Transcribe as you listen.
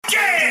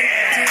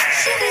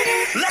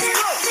Let's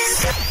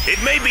go! It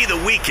may be the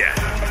weekend,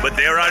 but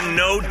there are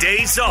no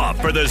days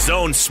off for the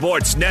Zone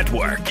Sports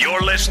Network.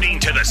 You're listening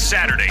to The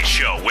Saturday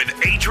Show with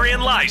Adrian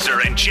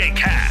Leiser and Jake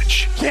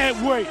Hatch.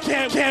 Can't wait.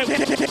 Can't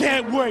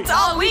wait. It's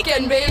all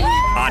weekend, baby.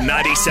 On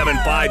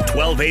 97.5,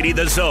 1280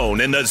 The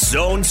Zone and the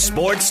Zone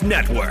Sports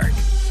Network.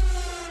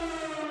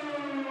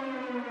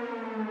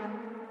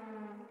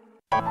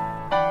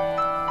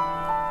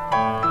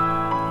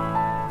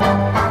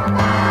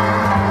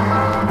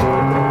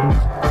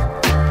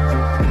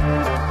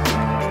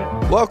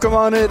 Welcome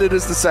on in. It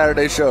is the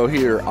Saturday Show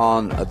here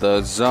on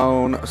the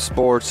Zone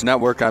Sports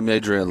Network. I'm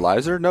Adrian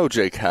Leiser. No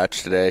Jake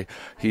Hatch today.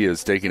 He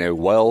is taking a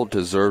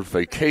well-deserved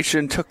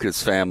vacation. Took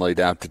his family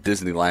down to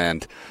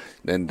Disneyland,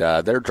 and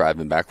they're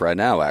driving back right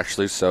now,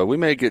 actually. So we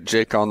may get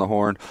Jake on the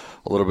horn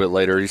a little bit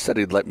later. He said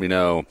he'd let me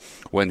know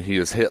when he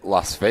has hit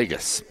Las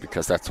Vegas,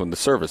 because that's when the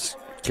service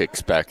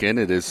kicks back in.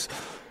 It is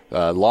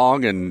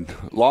long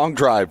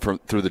drive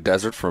through the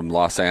desert from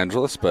Los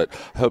Angeles, but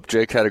I hope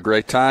Jake had a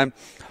great time.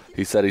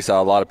 He said he saw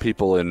a lot of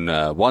people in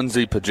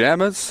onesie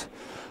pajamas,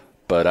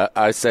 but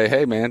I say,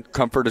 hey, man,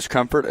 comfort is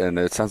comfort, and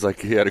it sounds like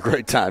he had a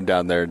great time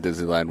down there in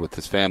Disneyland with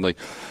his family.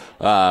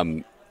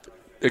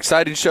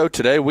 Exciting show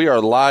today. We are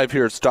live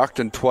here at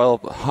Stockton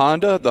 12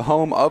 Honda, the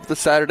home of the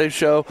Saturday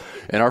Show,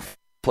 and our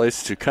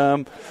place to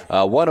come,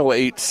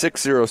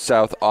 10860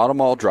 South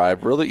Automall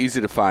Drive. Really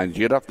easy to find. You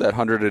get off that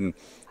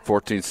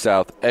 114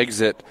 South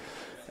exit,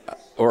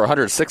 or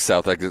 106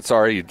 South exit,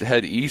 sorry. You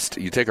head east,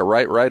 you take a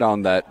right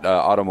on that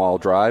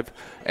Automall Drive,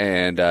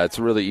 and it's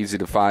really easy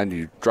to find.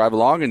 You drive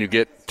along and you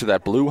get to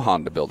that blue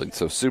Honda building,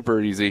 so super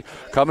easy.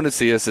 Come in and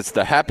see us. It's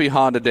the Happy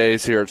Honda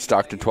Days here at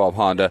Stockton 12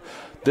 Honda.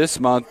 This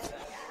month,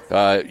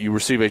 you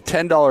receive a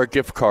 $10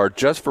 gift card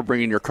just for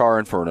bringing your car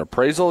in for an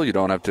appraisal. You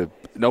don't have to,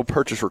 no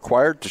purchase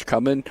required. Just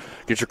come in,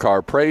 get your car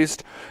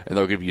appraised, and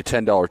they'll give you a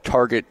 $10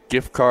 Target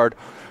gift card.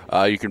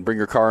 You can bring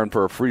your car in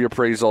for a free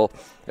appraisal,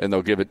 and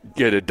they'll get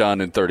it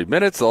done in 30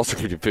 minutes. They'll also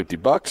give you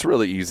 $50.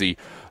 Really easy.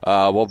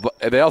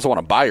 They also want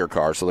to buy your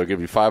car, so they'll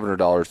give you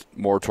 $500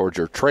 more towards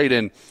your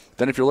trade-in.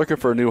 Then if you're looking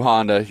for a new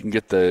Honda, you can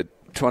get the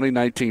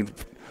 2019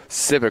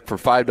 Civic for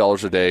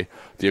 $5 a day,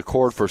 the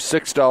Accord for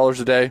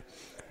 $6 a day,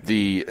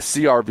 the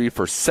CRV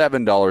for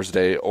 $7 a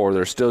day, or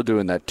they're still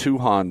doing that two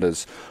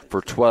Hondas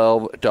for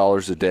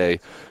 $12 a day.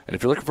 And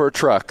if you're looking for a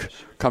truck,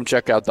 come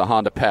check out the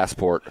Honda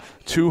Passport,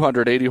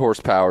 280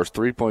 horsepower,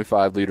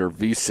 3.5-liter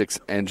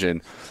V6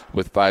 engine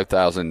with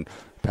 5,000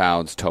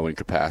 pounds towing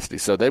capacity.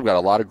 So they've got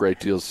a lot of great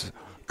deals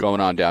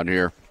going on down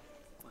here.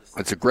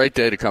 It's a great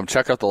day to come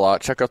check out the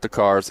lot, check out the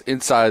cars.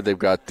 Inside, they've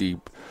got the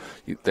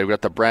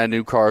brand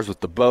new cars with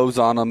the bows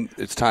on them.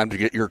 It's time to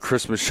get your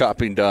Christmas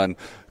shopping done.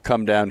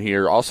 Come down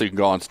here. Also, you can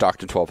go on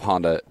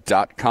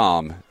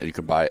Stockton12Honda.com, and you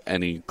can buy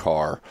any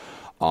car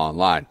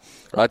online.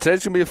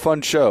 Today's going to be a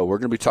fun show. We're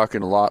going to be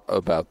talking a lot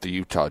about the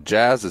Utah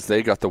Jazz as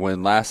they got the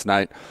win last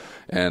night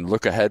and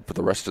look ahead for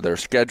the rest of their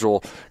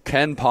schedule.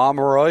 Ken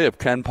Pomeroy of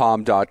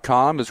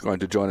KenPom.com is going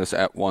to join us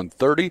at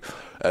 1:30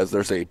 as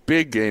there's a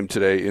big game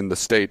today in the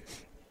state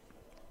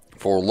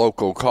for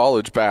local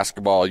college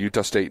basketball,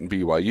 Utah State and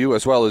BYU,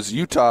 as well as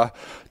Utah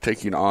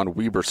taking on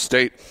Weber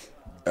State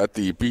at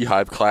the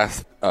Beehive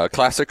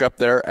Classic up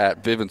there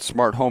at Vivint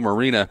Smart Home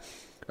Arena.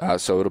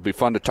 So it'll be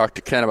fun to talk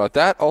to Ken about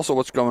that. Also,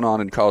 what's going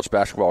on in college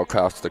basketball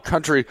across the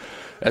country,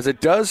 as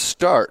it does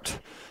start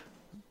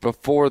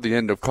before the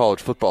end of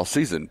college football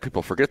season.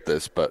 People forget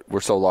this, but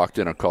we're so locked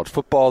in on college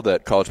football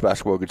that college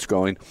basketball gets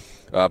going.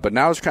 But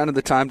now is kind of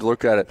the time to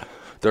look at it.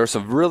 There are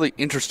some really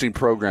interesting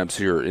programs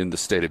here in the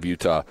state of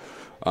Utah.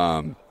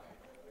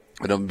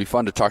 It'll be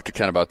fun to talk to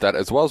Ken about that,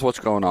 as well as what's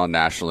going on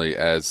nationally.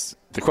 As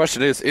the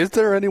question is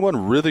there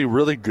anyone really,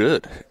 really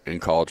good in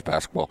college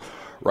basketball?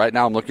 Right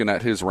now I'm looking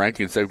at his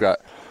rankings.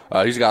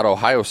 He's got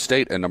Ohio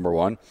State at number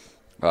one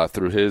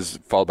through his,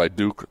 followed by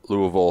Duke,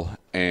 Louisville,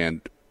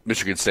 and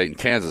Michigan State and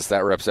Kansas.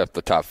 That wraps up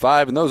the top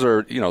five, and those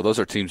are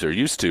teams they're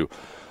used to.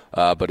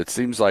 But it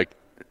seems like,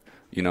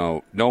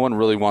 no one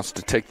really wants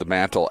to take the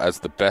mantle as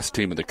the best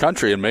team in the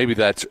country, and maybe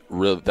that's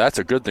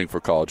a good thing for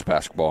college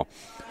basketball,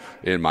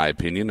 in my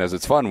opinion, as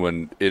it's fun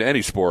when in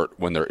any sport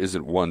when there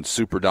isn't one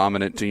super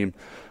dominant team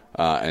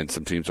and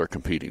some teams are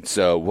competing.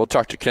 So we'll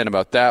talk to Ken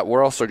about that.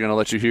 We're also going to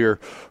let you hear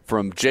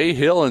from Jay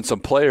Hill and some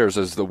players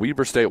as the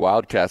Weber State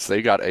Wildcats.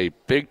 They got a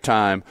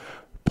big-time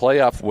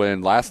playoff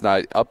win last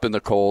night up in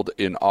the cold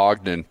in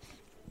Ogden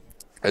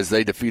as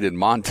they defeated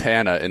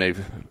Montana in it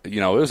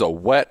was a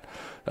wet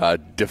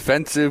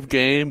defensive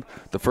game.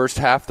 The first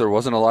half there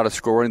wasn't a lot of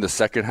scoring. The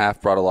second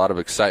half brought a lot of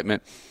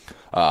excitement.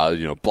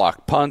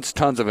 Blocked punts,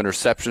 tons of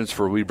interceptions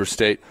for Weber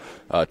State,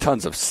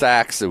 tons of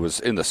sacks. It was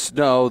in the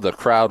snow. The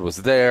crowd was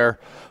there.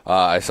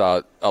 I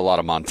saw a lot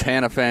of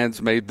Montana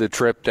fans made the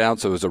trip down,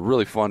 so it was a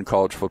really fun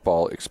college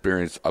football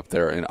experience up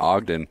there in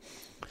Ogden.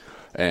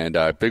 And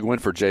a big win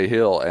for Jay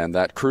Hill and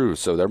that crew.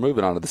 So they're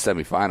moving on to the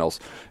semifinals,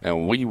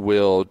 and we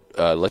will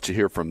let you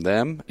hear from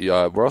them.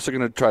 We're also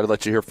going to try to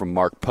let you hear from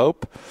Mark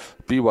Pope,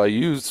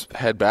 BYU's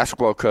head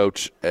basketball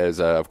coach,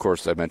 as, of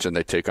course, I mentioned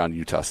they take on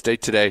Utah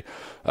State today.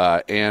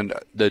 And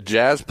the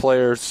Jazz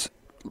players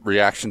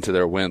reaction to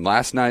their win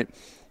last night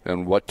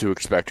and what to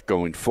expect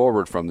going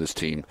forward from this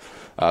team.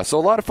 So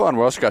a lot of fun.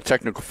 We also got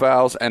technical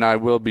fouls, and I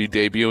will be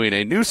debuting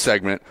a new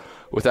segment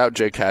without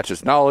Jake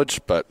Hatch's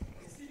knowledge, but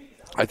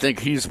I think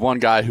he's one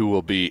guy who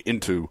will be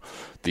into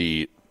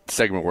the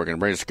segment we're going to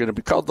bring. It's going to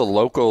be called the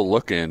Local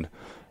Look-In.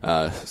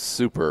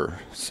 Super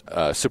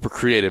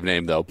creative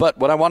name, though. But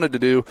what I wanted to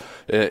do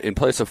in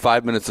place of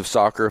 5 minutes of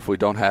soccer, if we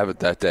don't have it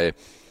that day,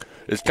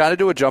 is kind of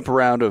do a jump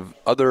around of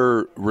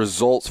other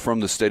results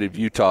from the state of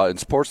Utah in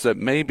sports that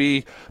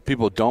maybe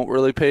people don't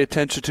really pay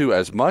attention to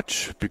as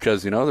much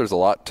because, there's a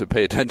lot to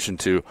pay attention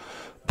to.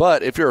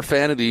 But if you're a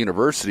fan of the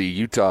university,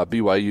 Utah,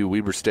 BYU,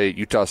 Weber State,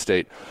 Utah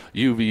State,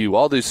 UVU,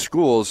 all these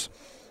schools,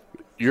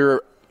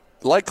 you're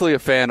likely a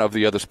fan of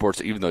the other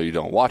sports even though you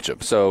don't watch them.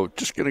 So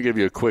just going to give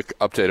you a quick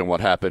update on what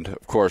happened.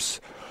 Of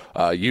course,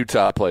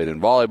 Utah played in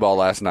volleyball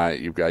last night.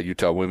 You've got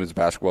Utah women's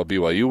basketball,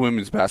 BYU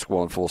women's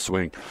basketball in full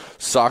swing.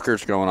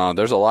 Soccer's going on.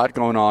 There's a lot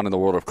going on in the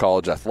world of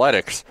college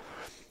athletics.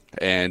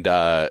 And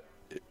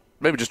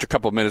maybe just a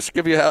couple of minutes to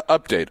give you an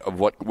update of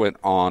what went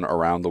on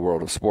around the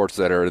world of sports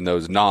that are in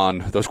those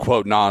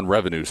quote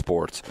non-revenue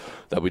sports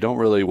that we don't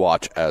really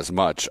watch as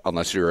much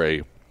unless you're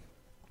a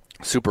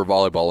super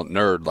volleyball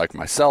nerd like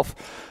myself.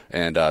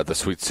 And the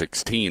Sweet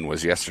 16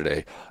 was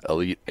yesterday,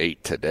 Elite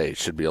 8 today.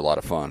 Should be a lot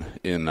of fun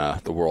in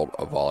the world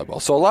of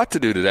volleyball. So a lot to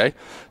do today.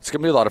 It's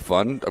going to be a lot of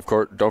fun. Of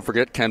course, don't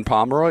forget Ken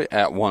Pomeroy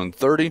at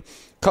 1:30.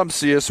 Come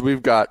see us.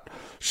 We've got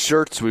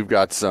shirts. We've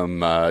got some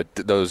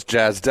those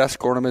Jazz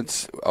desk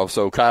ornaments.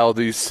 Also, Kyle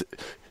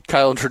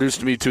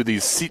introduced me to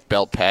these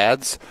seatbelt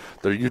pads.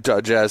 They're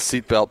Utah Jazz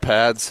seatbelt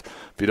pads.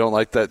 If you don't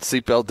like that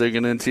seatbelt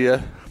digging into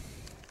you,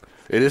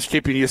 it is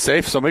keeping you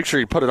safe, so make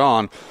sure you put it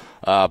on.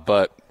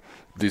 But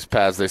these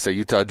pads, they say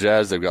Utah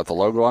Jazz. They've got the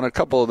logo on it. A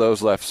couple of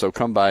those left, so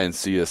come by and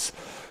see us,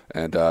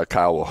 and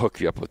Kyle will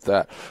hook you up with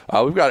that.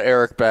 We've got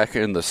Eric back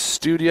in the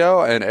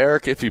studio. And,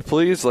 Eric, if you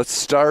please, let's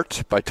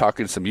start by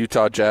talking some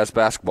Utah Jazz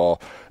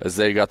basketball as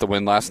they got the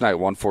win last night,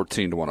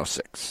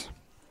 114-106.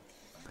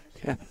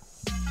 Yeah.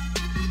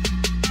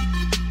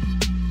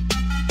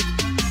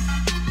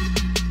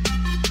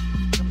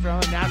 Comes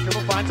around the now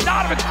dribble, finds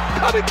Donovan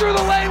coming through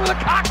the lane with a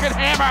cock and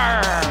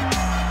hammer.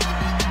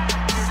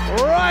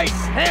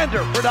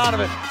 Right-hander for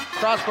Donovan.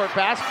 Cross-court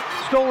pass,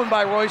 stolen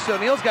by Royce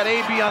O'Neal. He's got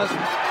AB on his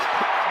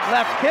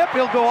left hip.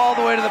 He'll go all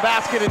the way to the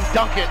basket and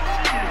dunk it.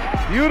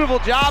 Beautiful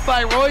job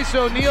by Royce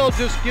O'Neal,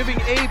 just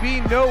giving AB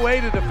no way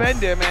to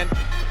defend him and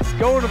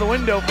going to the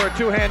window for a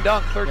two-hand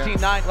dunk.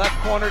 13-9, left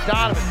corner,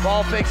 Donovan.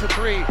 Ball fakes a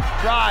three,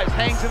 drives,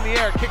 hangs in the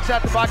air, kicks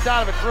out to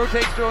Bogdanovich,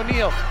 rotates to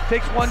O'Neal,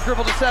 takes one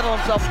dribble to settle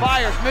himself,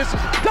 fires, misses.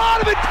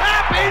 Donovan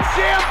tap in,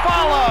 jam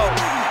follow.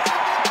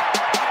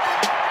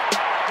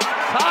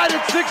 Tied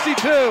at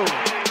 62.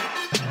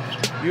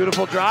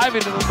 Beautiful drive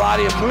into the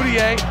body of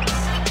Moutier.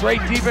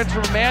 Great defense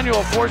from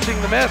Emmanuel,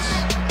 forcing the miss.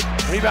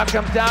 Rebound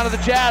comes down to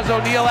the Jazz.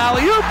 O'Neal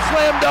alley-oop,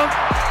 slam dunk.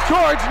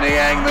 George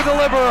Niang, the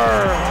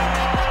deliverer.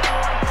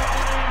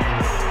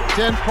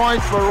 10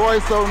 points for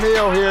Royce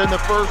O'Neal here in the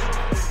first.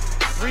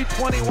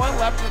 3:21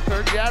 left in the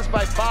third. Jazz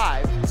by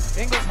 5.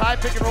 Ingles high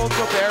pick and roll to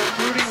Gobert.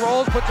 Rudy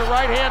rolls, puts a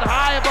right hand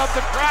high above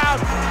the crowd,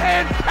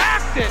 and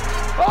packed it.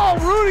 Oh,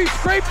 Rudy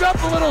scraped up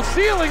the little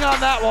ceiling on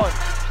that one.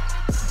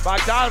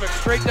 Bogdanovich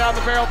straight down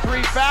the barrel,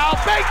 3 foul,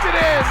 baked it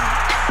in.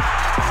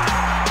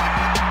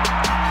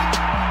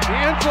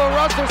 D'Angelo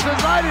Russell says,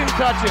 I didn't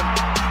touch him.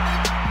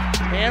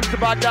 Hands to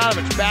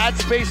Bogdanovich, bad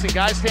spacing,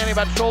 guys standing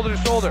about shoulder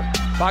to shoulder.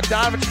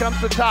 Bogdanovich comes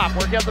to the top,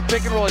 working out the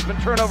pick and roll. He's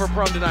been turnover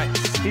prone tonight.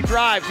 He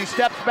drives, he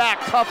steps back,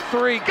 tough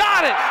 3,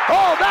 got it!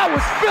 Oh, that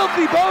was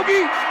filthy,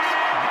 Bogey!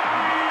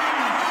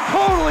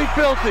 Totally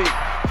filthy.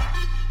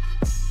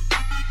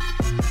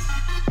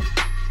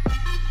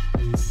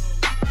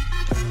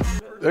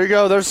 There you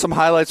go. There's some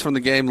highlights from the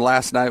game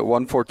last night,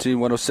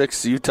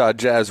 114-106. Utah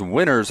Jazz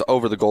winners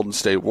over the Golden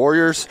State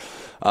Warriors.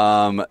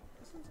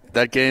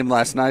 That game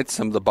last night,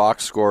 some of the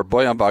box score,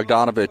 Bojan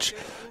Bogdanovich,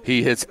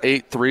 he hits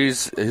 8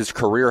 threes, his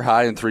career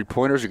high in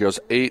three-pointers. He goes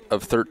 8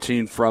 of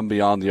 13 from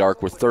beyond the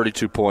arc with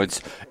 32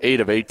 points, 8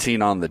 of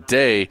 18 on the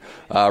day.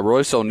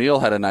 Royce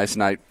O'Neal had a nice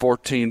night,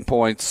 14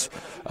 points,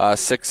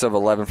 6 of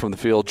 11 from the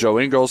field. Joe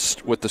Ingles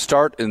with the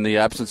start in the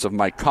absence of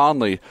Mike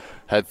Conley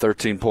had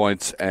 13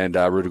 points, and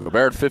Rudy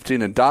Gobert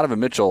 15, and Donovan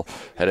Mitchell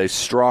had a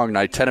strong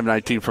night, 10 of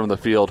 19 from the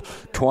field,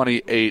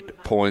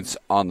 28 points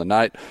on the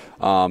night.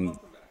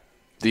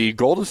 The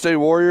Golden State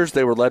Warriors,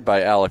 they were led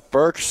by Alec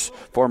Burks,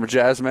 former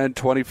Jazzman,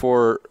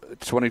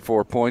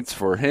 24 points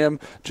for him.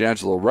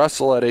 D'Angelo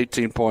Russell had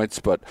 18 points,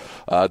 but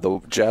the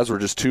Jazz were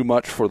just too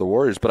much for the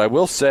Warriors. But I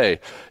will say,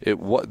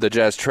 the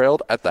Jazz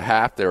trailed at the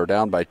half. They were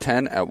down by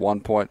 10 at one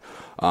point.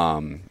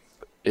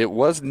 It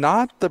was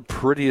not the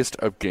prettiest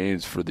of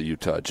games for the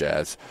Utah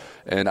Jazz,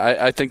 and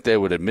I think they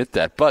would admit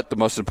that. But the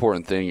most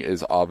important thing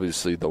is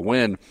obviously the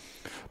win.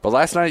 But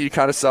last night you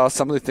kind of saw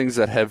some of the things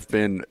that have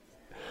been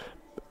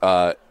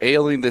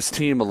ailing this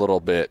team a little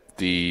bit.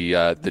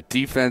 The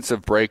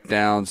defensive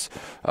breakdowns,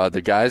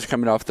 the guys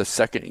coming off the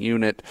second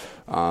unit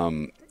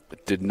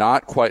did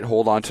not quite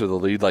hold on to the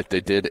lead like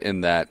they did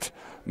in that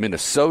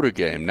Minnesota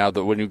game. Now,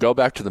 when you go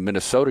back to the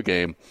Minnesota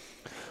game,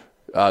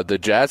 the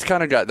Jazz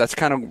that's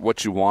kind of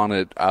what you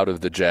wanted out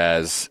of the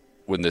Jazz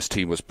when this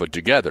team was put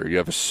together. You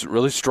have a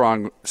really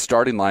strong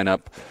starting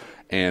lineup,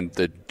 and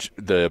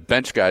the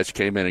bench guys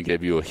came in and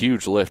gave you a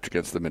huge lift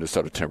against the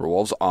Minnesota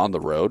Timberwolves on the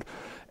road,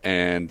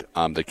 and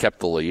they kept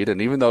the lead. And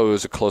even though it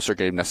was a closer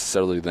game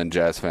necessarily than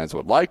Jazz fans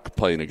would like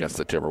playing against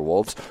the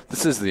Timberwolves,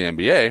 this is the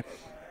NBA,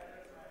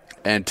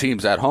 and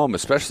teams at home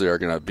especially are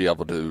going to be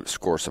able to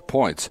score some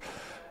points.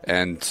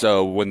 And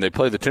so when they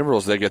play the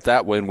Timberwolves, they get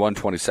that win,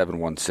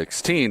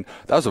 127-116.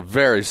 That was a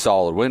very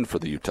solid win for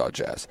the Utah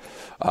Jazz.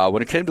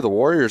 When it came to the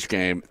Warriors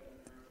game,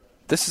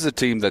 this is a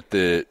team that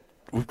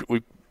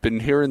we've been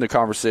hearing the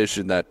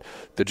conversation that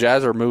the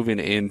Jazz are moving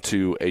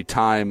into a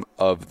time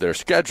of their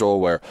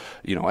schedule where,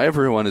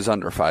 everyone is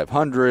under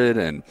 500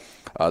 and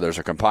there's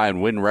a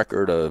combined win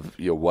record of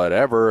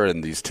whatever,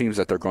 and these teams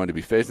that they're going to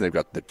be facing, they've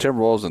got the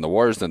Timberwolves and the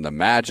Warriors and the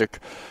Magic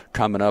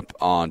coming up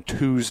on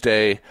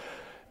Tuesday.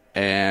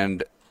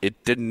 And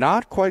it did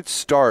not quite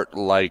start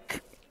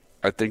like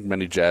I think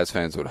many Jazz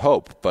fans would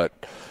hope.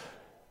 But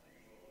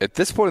at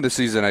this point in the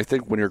season, I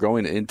think when you're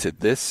going into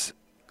this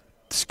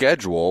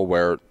schedule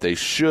where they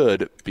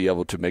should be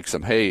able to make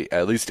some hay,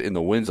 at least in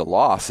the wins and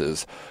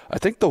losses, I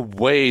think the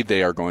way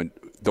they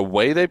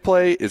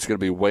play is going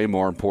to be way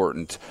more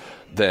important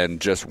than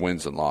just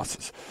wins and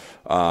losses.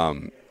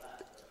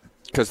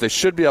 Because they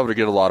should be able to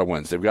get a lot of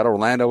wins. They've got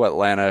Orlando,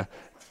 Atlanta,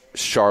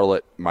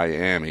 Charlotte,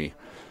 Miami.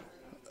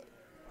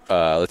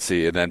 Let's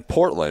see, and then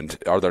Portland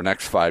are their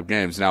next 5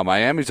 games. Now,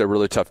 Miami's a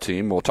really tough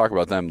team. We'll talk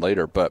about them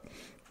later. But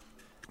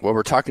when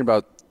we're talking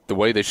about the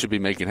way they should be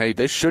making hay,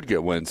 they should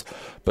get wins.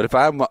 But if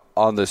I'm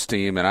on this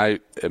team and I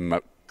am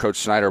Coach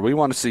Snyder, we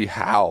want to see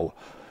how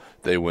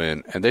they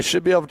win. And they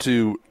should be able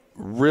to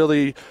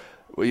really –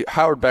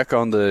 Howard Beck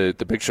on the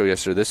Big Show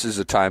yesterday, this is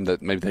a time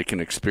that maybe they can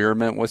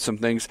experiment with some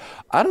things.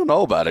 I don't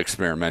know about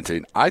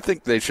experimenting. I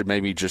think they should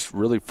maybe just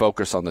really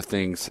focus on the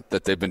things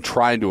that they've been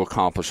trying to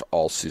accomplish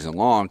all season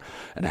long,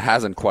 and it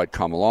hasn't quite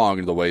come along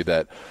in the way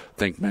that I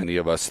think many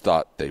of us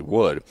thought they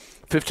would.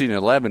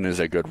 15-11 is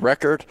a good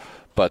record,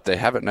 but they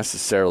haven't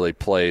necessarily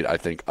played, I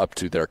think, up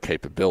to their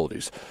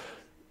capabilities.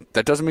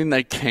 That doesn't mean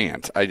they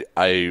can't. I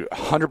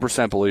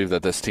 100% believe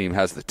that this team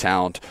has the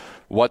talent.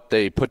 What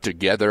they put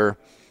together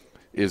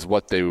is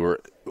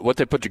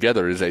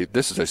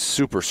this is a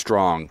super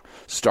strong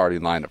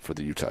starting lineup for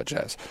the Utah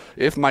Jazz.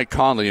 If Mike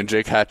Conley, and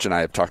Jake Hatch and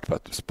I have talked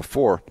about this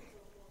before,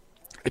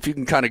 if you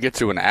can kind of get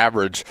to an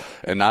average,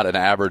 and not an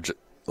average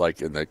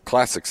like in the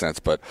classic sense,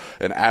 but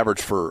an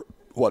average for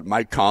what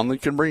Mike Conley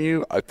can bring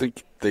you, I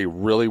think they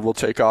really will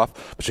take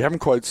off. But you haven't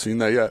quite seen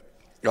that yet.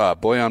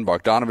 Bojan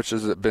Bogdanovic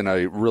has been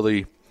a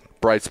really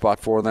bright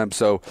spot for them.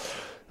 So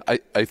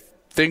I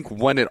think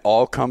when it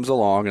all comes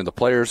along, and the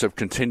players have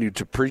continued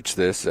to preach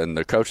this, and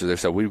the coaches, they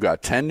said, we've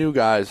got 10 new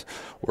guys,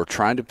 we're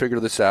trying to figure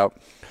this out,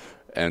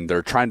 and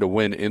they're trying to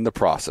win in the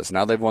process.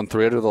 Now they've won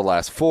 3 out of the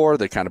last 4.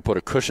 They kind of put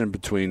a cushion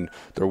between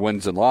their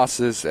wins and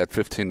losses at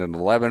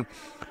 15-11,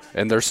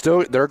 and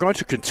they're going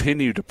to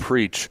continue to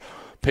preach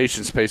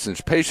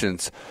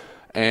patience,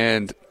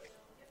 and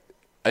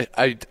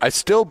I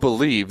still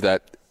believe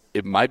that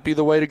it might be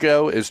the way to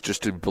go, is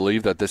just to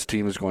believe that this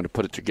team is going to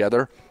put it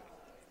together.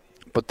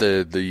 But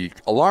the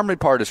alarming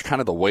part is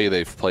kind of the way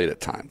they've played at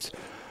times.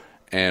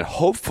 And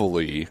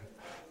hopefully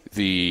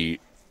the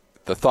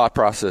thought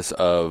process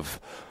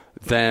of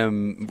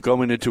them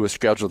going into a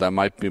schedule that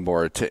might be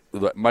more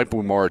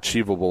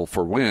achievable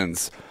for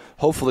wins,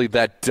 hopefully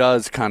that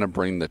does kind of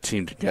bring the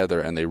team together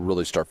and they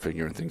really start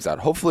figuring things out.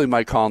 Hopefully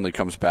Mike Conley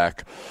comes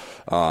back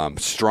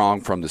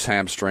strong from this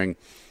hamstring.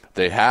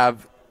 They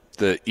have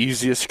the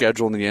easiest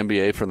schedule in the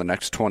NBA for the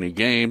next 20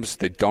 games.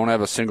 They don't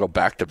have a single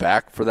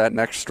back-to-back for that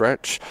next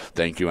stretch.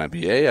 Thank you,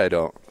 NBA. I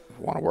don't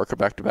want to work a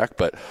back-to-back,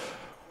 but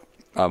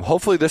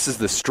hopefully this is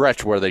the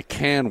stretch where they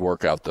can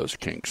work out those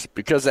kinks,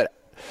 because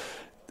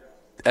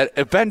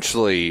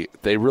eventually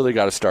they really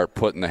got to start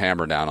putting the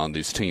hammer down on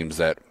these teams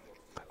that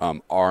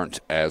aren't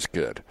as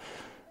good.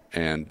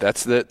 And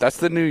that's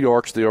the New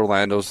Yorks, the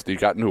Orlandos. You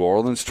got New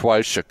Orleans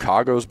twice.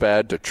 Chicago's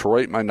bad.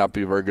 Detroit might not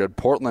be very good.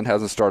 Portland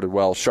hasn't started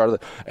well.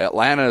 Charlotte,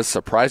 Atlanta is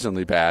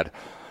surprisingly bad.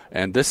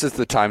 And this is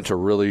the time to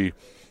really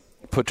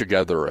put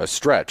together a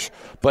stretch.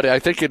 But I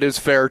think it is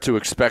fair to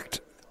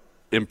expect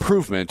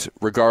improvement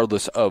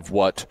regardless of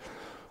what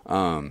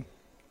the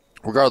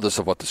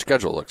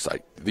schedule looks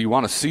like. You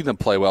want to see them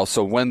play well,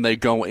 so when they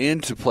go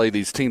in to play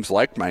these teams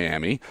like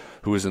Miami,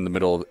 who is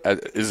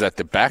is at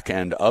the back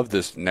end of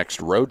this next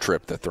road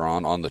trip that they're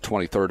on the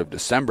 23rd of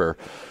December,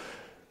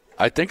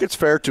 I think it's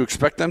fair to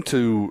expect them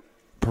to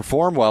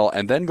perform well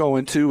and then go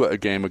into a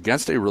game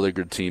against a really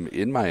good team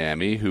in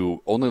Miami,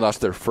 who only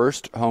lost their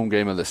first home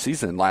game of the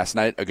season last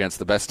night against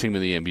the best team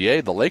in the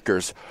NBA, the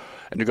Lakers,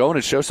 and to go in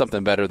and show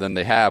something better than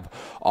they have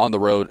on the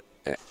road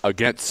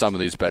against some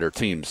of these better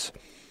teams.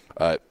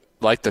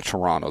 Like the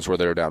Torontos, where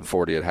they were down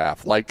 40 at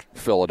half, like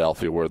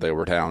Philadelphia, where they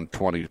were down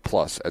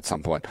 20-plus at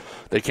some point.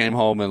 They came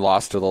home and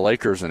lost to the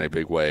Lakers in a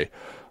big way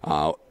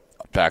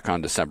back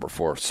on December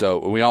 4th.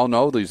 So we all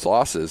know these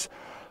losses,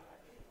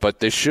 but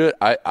they should.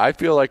 I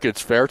feel like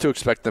it's fair to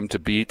expect them to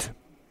beat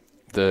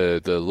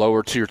the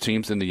lower tier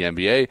teams in the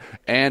NBA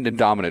and in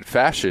dominant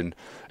fashion,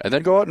 and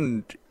then go out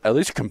and at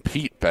least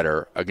compete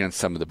better against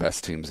some of the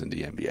best teams in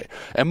the NBA.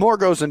 And more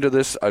goes into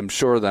this, I'm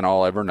sure, than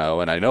I'll ever know,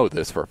 and I know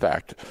this for a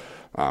fact.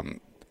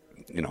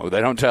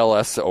 They don't tell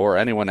us or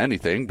anyone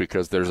anything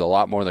because there's a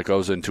lot more that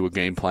goes into a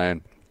game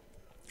plan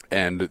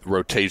and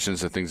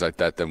rotations and things like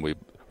that than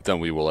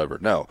we will ever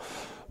know.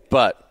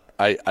 But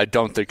I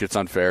don't think it's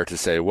unfair to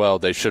say, well,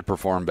 they should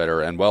perform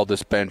better, and, well,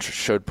 this bench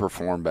should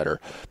perform better,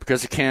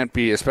 because it can't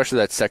be, especially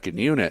that second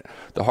unit.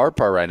 The hard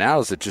part right now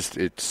is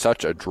it's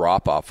such a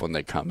drop-off when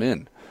they come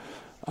in.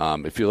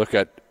 If you look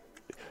at,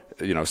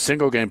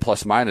 single game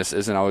plus-minus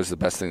isn't always the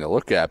best thing to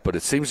look at, but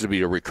it seems to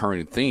be a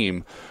recurring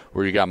theme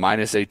where you got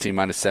minus 18,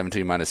 minus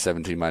 17, minus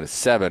 17, minus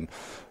 7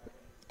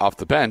 off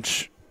the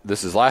bench.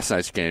 This is last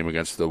night's game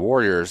against the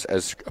Warriors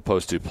as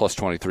opposed to plus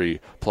 23,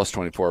 plus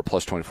 24,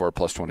 plus 24,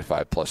 plus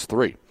 25, plus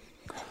 3.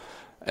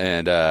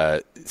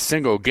 And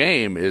single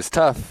game is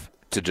tough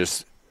to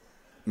just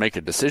make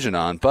a decision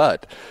on,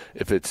 but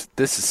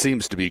this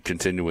seems to be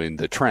continuing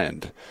the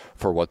trend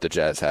for what the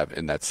Jazz have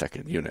in that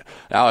second unit.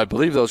 Now, I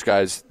believe those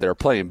guys, they're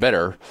playing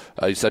better.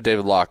 You saw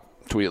David Locke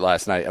tweet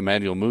last night,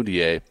 Emmanuel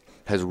Mudiay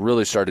has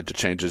really started to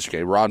change his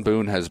game. Ron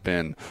Boone has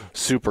been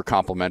super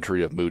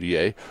complimentary of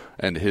Mudiay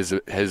and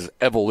his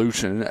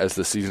evolution as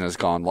the season has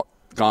gone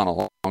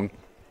along.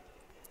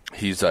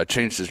 He's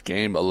changed his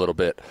game a little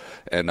bit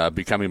and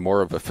becoming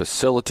more of a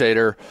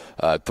facilitator.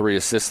 3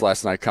 assists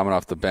last night coming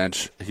off the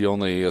bench.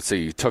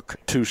 He took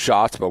 2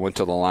 shots but went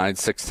to the line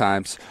 6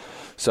 times.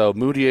 So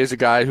Mudiay is a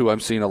guy who I'm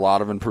seeing a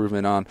lot of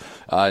improvement on.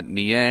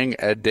 Niang,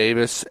 Ed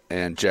Davis,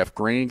 and Jeff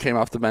Green came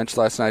off the bench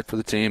last night for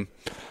the team.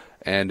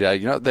 And,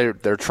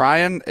 they're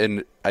trying,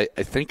 and I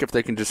think if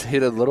they can just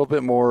hit a little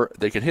bit more,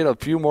 they can hit a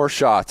few more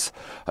shots,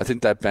 I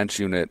think that bench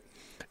unit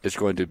is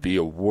going to be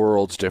a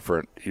worlds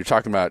different. You're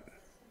talking about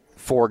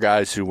 4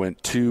 guys who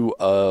went 2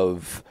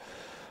 of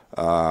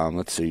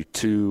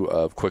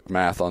quick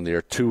math on the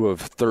air, 2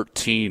 of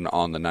 13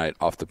 on the night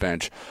off the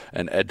bench,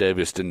 and Ed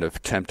Davis didn't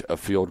attempt a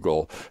field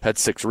goal. Had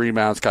 6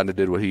 rebounds, kind of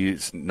did what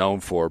he's known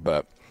for,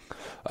 but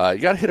you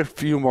got to hit a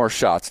few more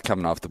shots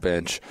coming off the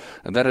bench,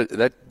 and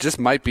that just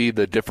might be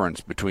the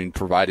difference between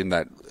providing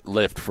that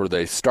lift for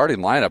the starting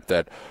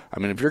lineup.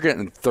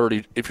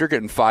 If you're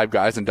getting 5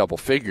 guys in double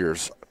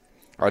figures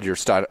out of your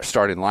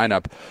starting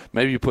lineup,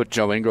 maybe you put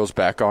Joe Ingles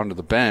back onto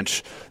the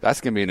bench.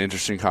 That's going to be an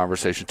interesting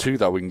conversation, too,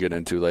 that we can get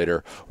into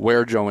later,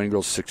 where Joe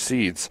Ingles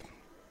succeeds.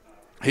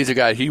 He's a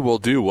guy, he will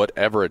do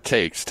whatever it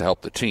takes to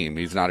help the team.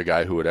 He's not a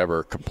guy who would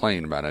ever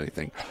complain about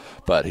anything.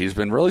 But he's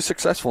been really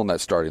successful in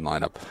that starting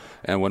lineup.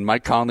 And when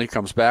Mike Conley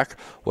comes back,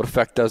 what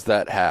effect does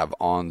that have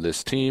on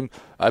this team?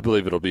 I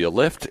believe it'll be a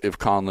lift if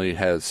Conley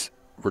has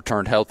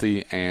returned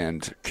healthy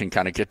and can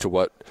kind of get to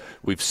what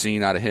we've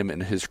seen out of him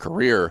in his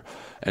career.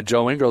 And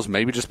Joe Ingles,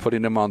 maybe just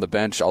putting him on the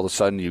bench, all of a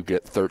sudden you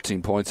get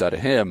 13 points out of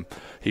him.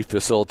 He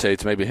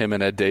facilitates. Maybe him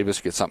and Ed Davis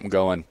get something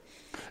going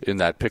in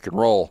that pick and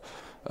roll.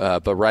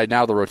 But right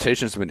now the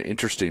rotations have been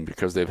interesting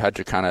because they've had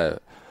to kind of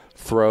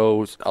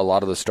throw a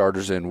lot of the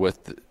starters in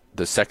with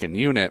the second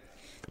unit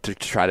to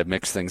try to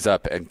mix things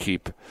up and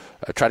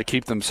try to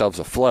keep themselves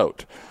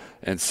afloat.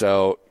 And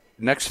so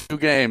next few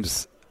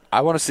games,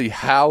 I want to see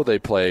how they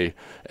play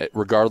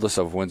regardless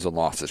of wins and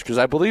losses, because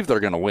I believe they're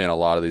going to win a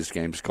lot of these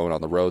games going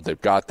on the road. They've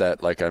got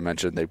that, like I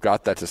mentioned, they've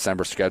got that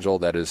December schedule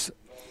that is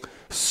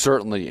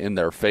certainly in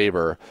their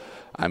favor.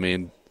 I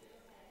mean,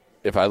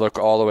 if I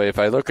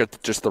look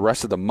at just the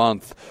rest of the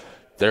month,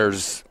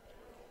 there's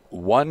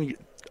one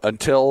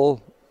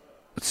until,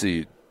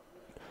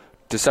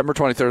 December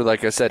 23rd,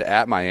 like I said,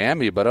 at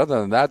Miami. But other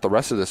than that, the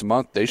rest of this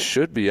month, they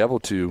should be able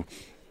to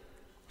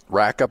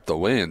rack up the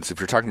wins. If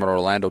you're talking about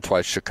Orlando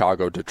twice,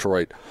 Chicago,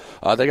 Detroit.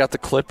 They got the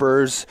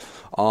Clippers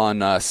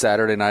on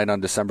Saturday night on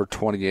December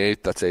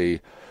 28th. That's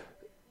a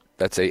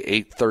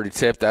 8:30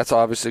 tip. That's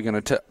obviously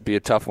going to be a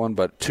tough one,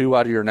 but 2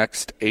 out of your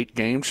next 8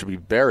 games should be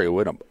very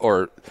winnable,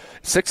 or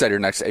 6 out of your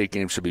next 8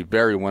 games should be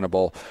very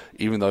winnable,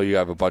 even though you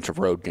have a bunch of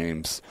road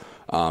games.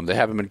 They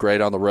haven't been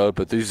great on the road,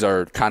 but these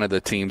are kind of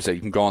the teams that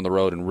you can go on the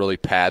road and really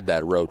pad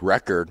that road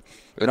record.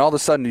 And all of a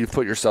sudden, you've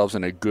put yourselves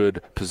in a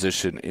good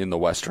position in the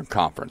Western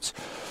Conference.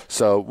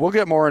 So we'll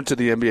get more into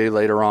the NBA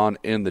later on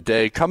in the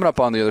day. Coming up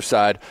on the other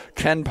side,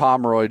 Ken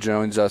Pomeroy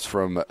joins us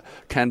from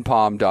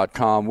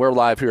KenPom.com. We're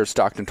live here at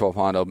Stockton 12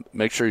 Honda.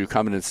 Make sure you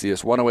come in and see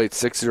us,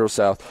 10860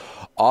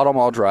 South Auto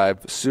Mall Drive.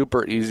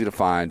 Super easy to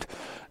find.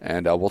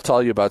 And we'll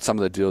tell you about some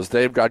of the deals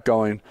they've got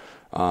going.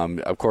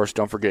 Of course,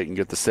 don't forget you can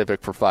get the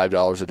Civic for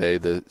 $5 a day,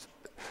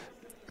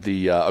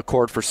 the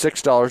Accord for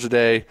 $6 a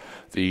day,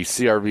 the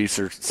CR-V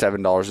for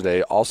 $7 a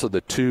day, also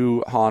the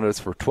 2 Hondas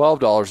for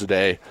 $12 a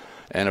day,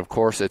 and of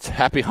course it's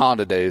Happy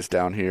Honda Days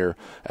down here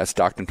at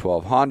Stockton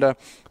 12 Honda.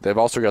 They've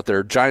also got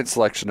their giant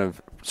selection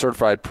of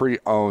certified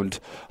pre-owned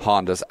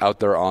Hondas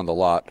out there on the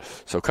lot.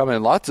 So coming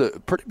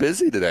in, pretty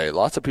busy today.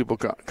 Lots of people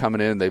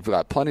coming in. They've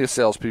got plenty of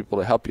salespeople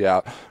to help you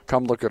out.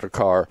 Come look at a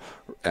car,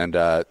 and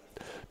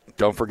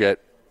don't forget,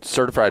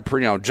 certified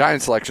pre-owned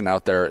Giant selection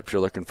out there if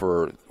you're looking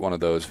for one of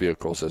those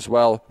vehicles as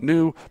well.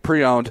 New,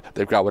 pre-owned,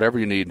 they've got whatever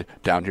you need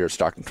down here at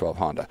Stockton 12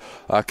 Honda.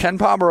 Ken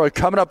Pom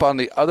coming up on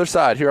the other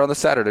side here on the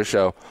Saturday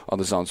Show on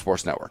the Zone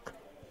Sports Network.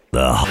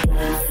 Or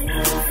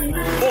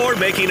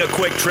making a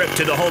quick trip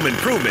to the home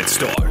improvement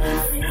store.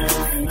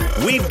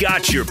 We've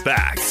got your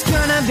back. It's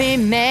gonna be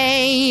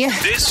May.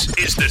 This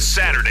is the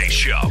Saturday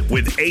Show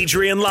with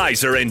Adrian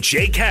Lizer and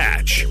Jake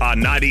Hatch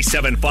on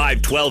 97.5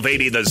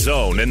 1280 The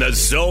Zone and the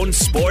Zone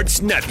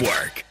Sports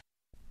Network.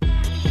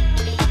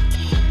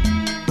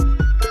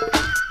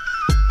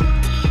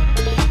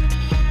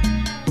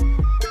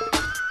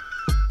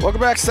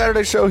 Welcome back,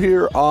 Saturday Show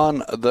here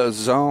on the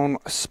Zone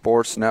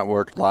Sports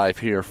Network, live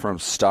here from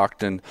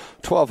Stockton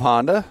 12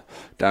 Honda,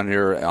 down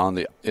here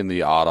in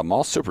the Auto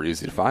Mall. Super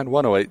easy to find,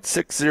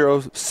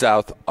 10860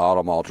 South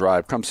Auto Mall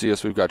Drive. Come see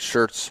us. We've got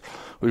shirts,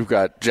 we've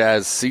got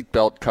Jazz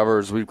seatbelt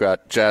covers, we've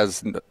got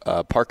Jazz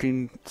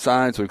parking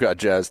signs, we've got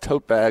Jazz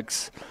tote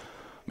bags.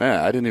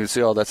 Man, I didn't even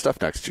see all that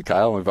stuff next to you,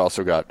 Kyle. We've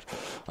also got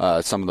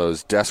some of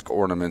those desk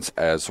ornaments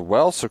as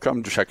well. So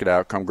come check it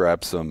out. Come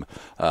grab some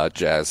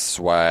Jazz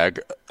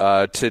swag.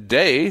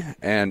 Today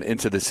and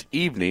into this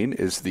evening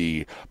is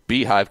the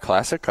Beehive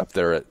Classic up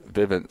there at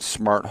Vivint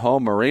Smart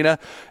Home Arena.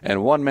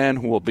 And one man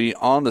who will be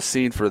on the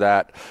scene for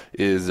that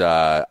is,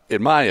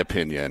 in my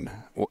opinion,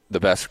 the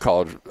best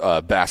college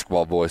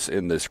basketball voice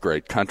in this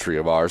great country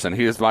of ours. And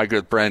he is my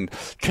good friend,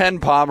 Ken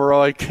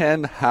Pom.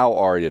 Ken, how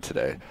are you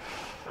today?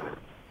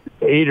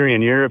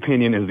 Adrian, your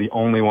opinion is the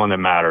only one that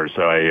matters,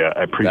 so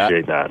I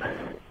appreciate that.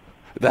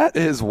 That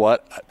is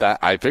what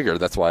I figured.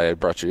 That's why I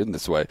brought you in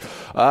this way.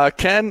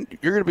 Ken,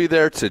 you're going to be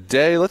there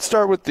today. Let's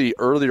start with the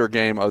earlier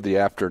game of the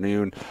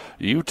afternoon,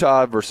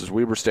 Utah versus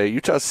Weber State.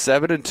 Utah's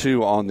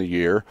 7-2 on the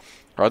year.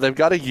 They've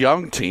got a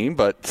young team,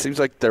 but it seems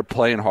like they're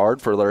playing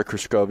hard for Larry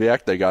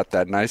Kryskowiak. They got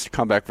that nice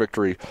comeback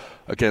victory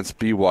against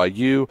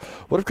BYU.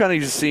 What have kind of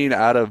you seen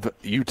out of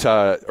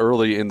Utah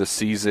early in the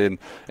season?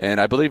 And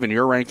I believe in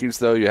your rankings,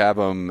 though, you have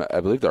them, I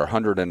believe they're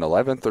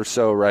 111th or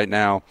so right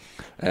now.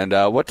 And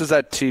what does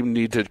that team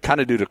need to kind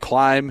of do to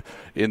climb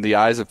in the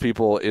eyes of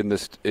people in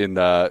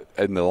the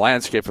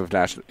landscape of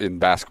in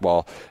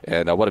basketball?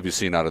 And what have you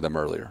seen out of them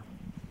earlier?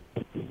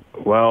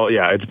 Well,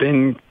 yeah, it's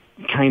been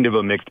kind of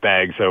a mixed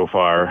bag so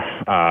far.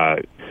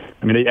 I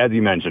mean, as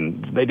you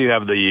mentioned, they do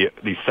have the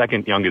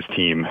second youngest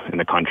team in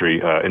the country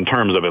in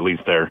terms of at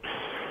least their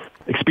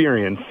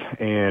experience.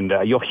 And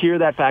you'll hear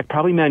that fact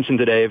probably mentioned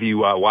today if you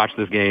watch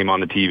this game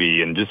on the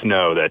TV, and just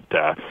know that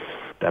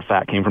that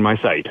fact came from my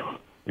site.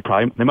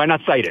 They might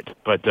not cite it,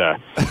 but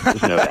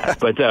just know that.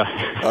 But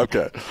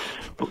okay.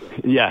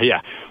 Yeah.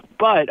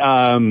 But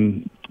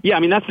yeah, I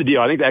mean, that's the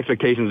deal. I think the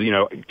expectations,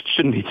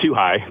 shouldn't be too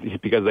high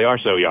because they are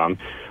so young.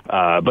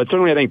 But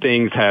certainly I think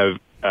things have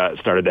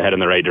started to head in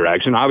the right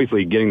direction.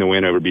 Obviously, getting the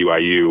win over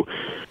BYU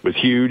was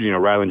huge.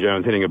 Rylan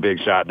Jones hitting a big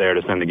shot there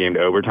to send the game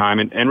to overtime.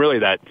 And really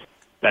that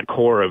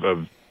core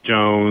of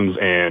Jones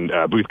and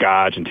Booth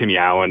Gotch and Timmy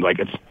Allen,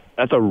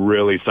 that's a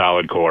really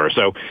solid core.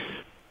 So,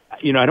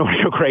 I don't want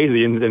to go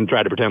crazy and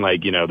try to pretend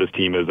like, this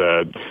team is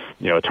a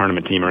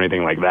tournament team or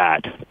anything like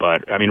that.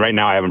 But, I mean, right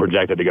now I haven't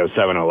projected to go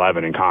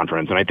 7-11 in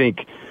conference. And I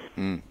think,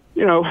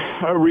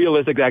 a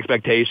realistic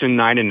expectation,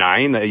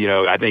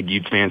 9-9, I think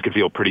Utes fans could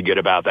feel pretty good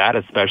about that,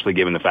 especially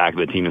given the fact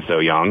that the team is so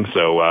young.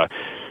 So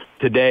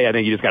today I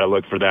think you just got to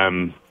look for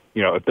them.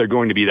 If they're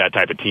going to be that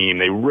type of team,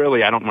 they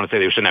really, I don't want to say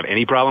they shouldn't have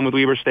any problem with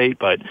Weber State,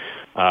 but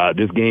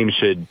this game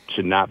should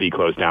not be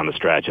close down the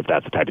stretch if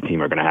that's the type of team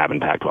we're going to have in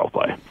Pac-12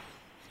 play.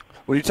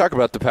 When you talk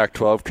about the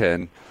Pac-12,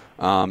 Ken,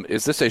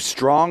 is this a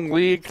strong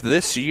league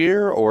this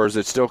year, or is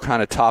it still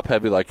kind of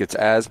top-heavy like it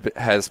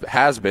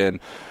has been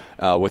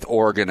with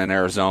Oregon and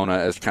Arizona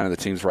as kind of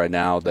the teams right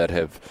now that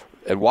have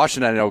 – and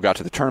Washington, I know, got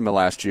to the tournament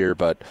last year,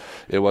 but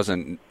it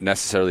wasn't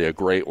necessarily a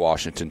great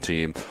Washington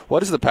team.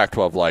 What is the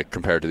Pac-12 like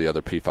compared to the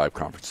other P5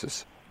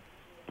 conferences?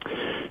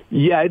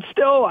 Yeah, it's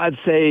still – I'd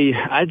say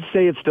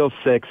it's still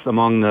sixth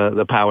among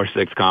the Power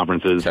Six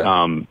conferences.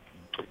 Okay.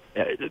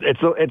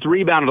 It's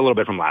rebounded a little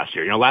bit from last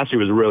year. Last year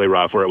was really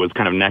rough, where it was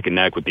kind of neck and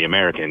neck with the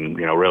American,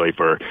 really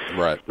for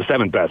the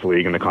seventh best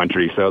league in the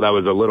country. So that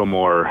was a little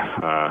more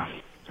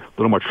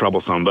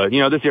troublesome. But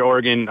this year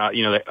Oregon,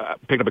 they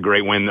picked up a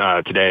great win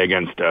today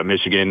against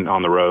Michigan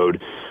on the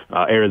road.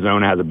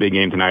 Arizona has a big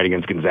game tonight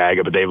against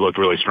Gonzaga, but they've looked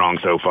really strong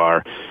so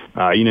far.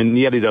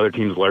 You have these other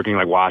teams lurking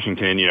like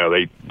Washington.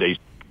 They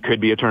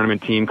could be a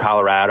tournament team.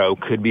 Colorado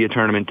could be a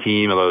tournament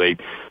team, although they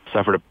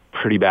suffered a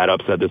pretty bad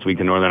upset this week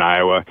to Northern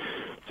Iowa.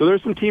 So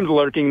there's some teams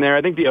lurking there.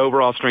 I think the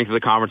overall strength of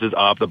the conference is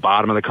up. The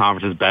bottom of the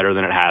conference is better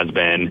than it has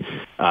been.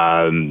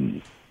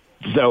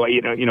 So,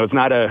 it's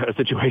not a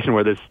situation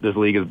where this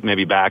league is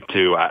maybe back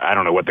to, I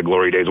don't know what the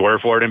glory days were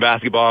for it in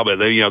basketball, but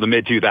the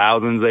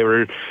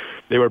mid-2000s,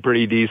 they were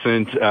pretty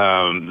decent.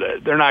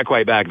 They're not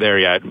quite back there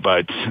yet,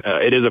 but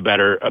it is a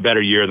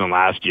better year than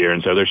last year.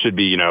 And so there should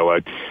be,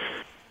 a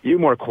few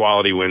more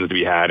quality wins to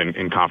be had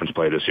in conference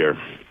play this year.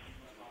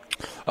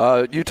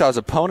 Utah's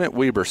opponent,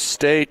 Weber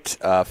State,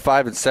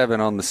 5-7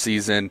 on the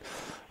season.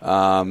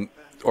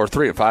 or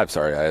 3-5.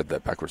 Sorry, I had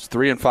that backwards.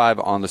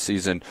 3-5 on the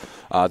season.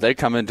 They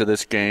come into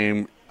this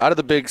game out of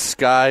the Big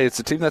Sky. It's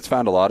a team that's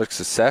found a lot of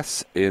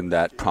success in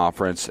that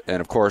conference, and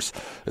of course,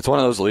 it's one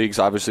of those leagues,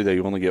 obviously, that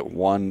you only get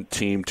one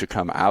team to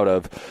come out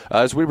of.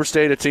 Is Weber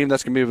State a team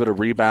that's going to be able to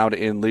rebound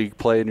in league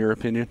play, in your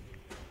opinion?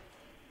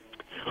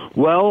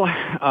 Well,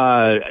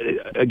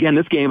 again,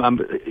 this game, I'm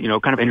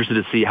kind of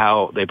interested to see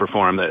how they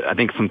perform. I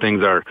think some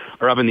things are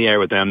up in the air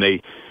with them.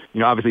 They,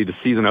 obviously the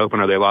season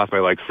opener, they lost by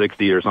like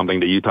 60 or something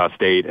to Utah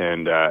State,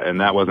 and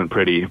that wasn't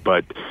pretty,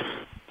 but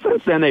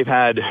since then, they've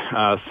had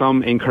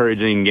some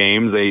encouraging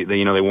games. They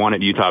won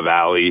at Utah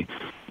Valley,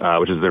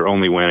 which is their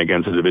only win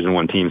against a Division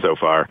I team so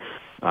far.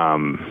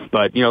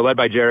 But led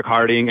by Jarek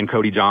Harding and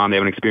Cody John, they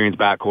have an experienced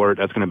backcourt.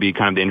 That's going to be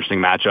kind of the interesting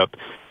matchup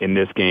in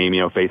this game.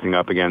 Facing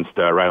up against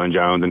Ryland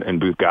Jones and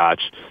Booth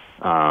Gotch.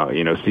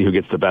 See who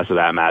gets the best of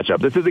that matchup.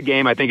 This is a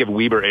game, I think, if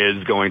Weber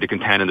is going to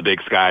contend in the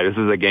Big Sky, this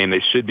is a game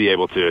they should be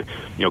able to,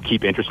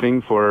 keep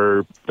interesting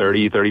for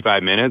 30,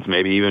 35 minutes,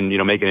 maybe even,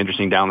 make it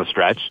interesting down the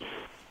stretch.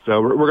 So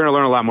we're going to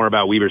learn a lot more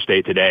about Weber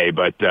State today,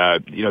 but,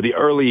 the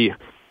early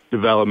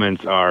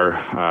developments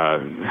are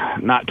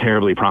not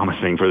terribly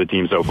promising for the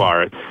team so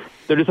far.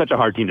 They're just such a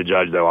hard team to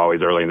judge, though,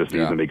 always early in the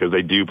season because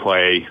they do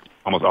play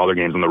almost all their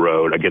games on the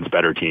road against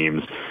better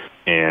teams,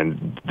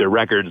 and their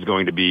record is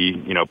going to be,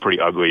 pretty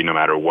ugly no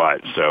matter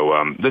what.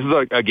 So this is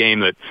a game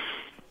that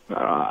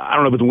I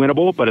don't know if it's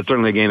winnable, but it's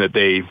certainly a game that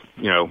they,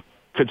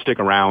 could stick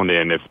around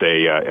in if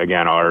they,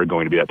 again, are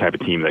going to be that type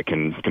of team that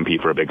can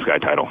compete for a Big Sky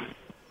title.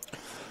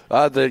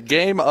 The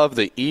game of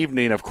the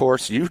evening, of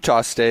course,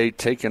 Utah State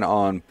taking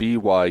on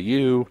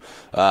BYU.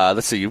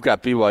 Let's see, you've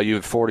got BYU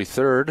at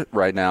 43rd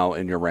right now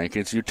in your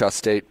rankings. Utah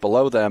State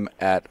below them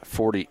at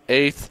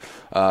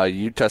 48th.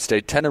 Utah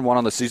State 10-1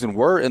 on the season.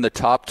 We're in the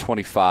top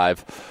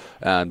 25.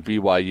 And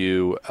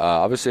BYU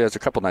obviously has a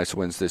couple nice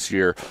wins this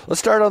year.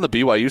 Let's start on the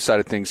BYU side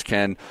of things,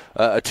 Ken.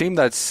 A team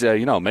that's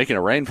making it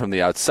rain from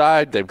the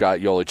outside. They've got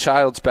Yoli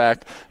Childs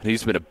back, and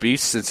he's been a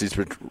beast since he's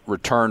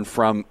returned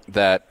from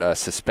that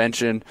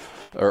suspension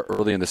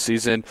early in the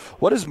season.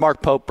 What has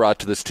Mark Pope brought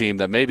to this team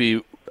that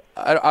maybe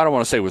I don't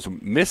want to say was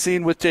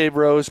missing with Dave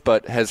Rose,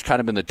 but has kind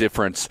of been the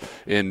difference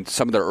in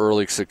some of their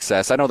early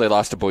success? I know they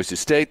lost to Boise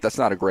State. That's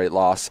not a great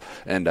loss,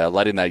 and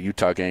letting that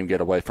Utah game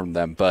get away from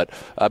them. But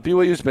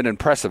BYU's been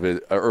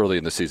impressive early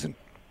in the season.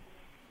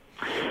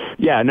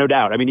 Yeah, no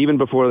doubt. I mean, even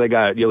before they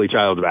got Yoli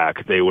Childs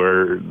back, they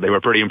were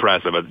pretty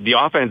impressive. The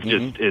offense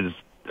just is.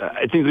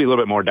 It seems to be a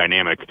little bit more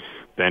dynamic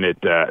than it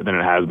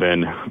has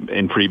been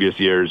in previous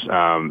years.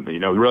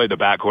 Really the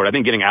backcourt. I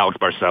think getting Alex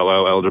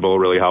Barcelo eligible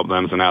really helped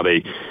them. So now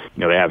they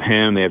have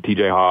him. They have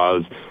T.J.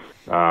 Hawes.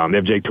 They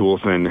have Jake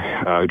Toulson,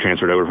 who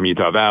transferred over from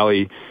Utah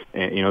Valley.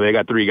 And, they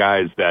got three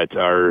guys that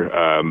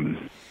are,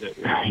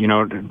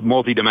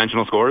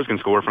 multi-dimensional scorers, can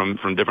score from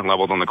different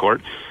levels on the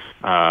court.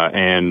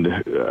 And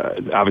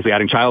obviously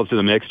adding Childs to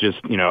the mix just,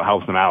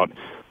 helps them out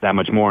that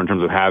much more in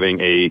terms of having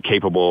a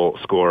capable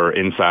scorer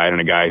inside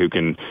and a guy who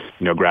can,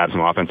 grab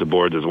some offensive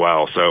boards as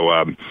well.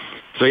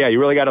 So yeah, you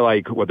really got to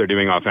like what they're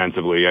doing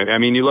offensively. I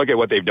mean, you look at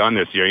what they've done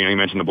this year. You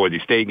mentioned the Boise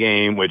State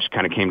game, which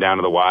kind of came down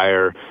to the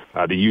wire.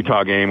 The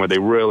Utah game, where they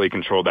really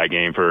controlled that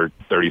game for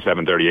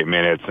 37, 38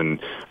 minutes and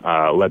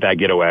let that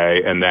get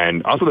away. And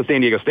then also the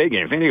San Diego State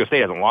game. San Diego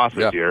State hasn't lost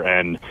this year,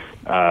 and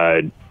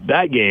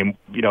that game,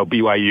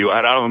 BYU,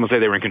 I don't want to say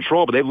they were in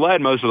control, but they've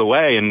led most of the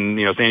way, and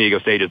San Diego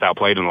State just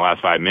outplayed in the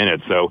last 5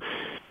 minutes. So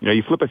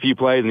you flip a few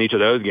plays in each of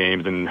those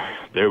games, and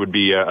there would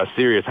be a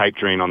serious hype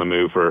train on the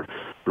move for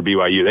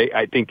BYU.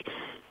 I think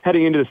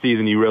heading into the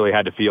season, you really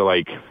had to feel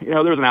like,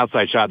 there was an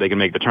outside shot they can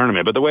make the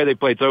tournament. But the way they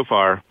played so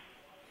far,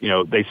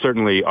 they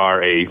certainly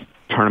are a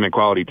tournament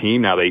quality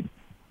team. Now they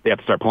have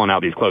to start pulling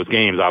out these close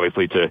games,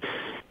 obviously, to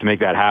make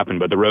that happen.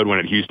 But the road win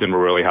at Houston will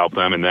really help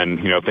them. And then,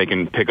 if they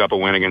can pick up a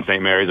win against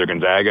St. Mary's or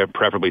Gonzaga,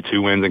 preferably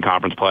 2 wins in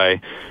conference play,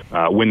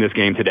 win this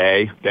game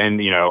today, then,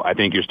 I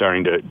think you're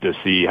starting to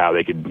see how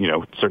they could,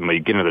 certainly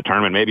get into the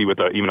tournament, maybe with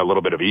even a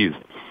little bit of ease.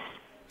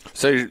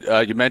 So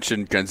you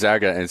mentioned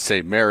Gonzaga and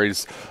St.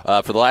 Mary's.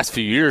 For the last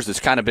few years, it's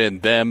kind of been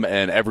them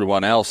and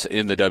everyone else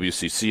in the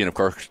WCC. And, of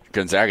course,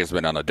 Gonzaga has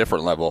been on a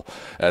different level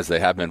as they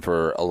have been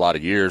for a lot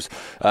of years.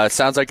 It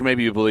sounds like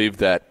maybe you believe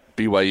that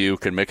BYU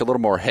can make a little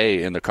more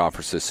hay in the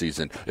conference this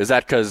season. Is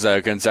that because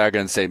Gonzaga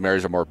and St.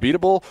 Mary's are more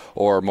beatable,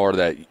 or more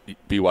that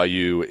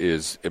BYU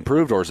is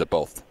improved, or is it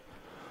both?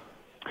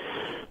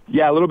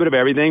 Yeah, a little bit of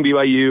everything.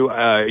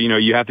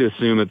 BYU, you have to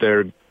assume that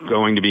they're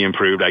going to be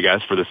improved, I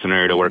guess, for the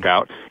scenario to work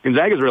out.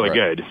 Gonzaga's really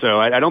good,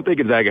 so I don't think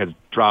Gonzaga has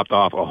dropped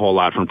off a whole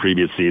lot from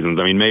previous seasons.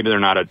 I mean, maybe they're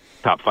not a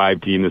top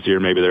 5 team this year.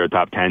 Maybe they're a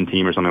top 10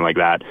 team or something like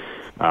that.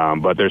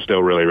 But they're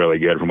still really, really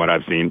good from what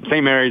I've seen.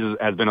 St. Mary's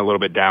has been a little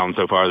bit down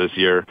so far this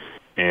year,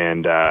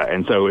 and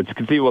so it's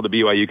conceivable that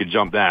BYU could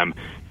jump them.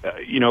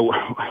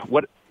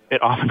 What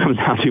it often comes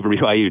down to for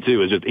BYU,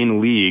 too, is just in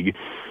league,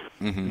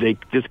 they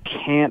just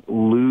can't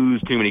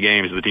lose too many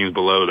games to the teams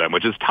below them,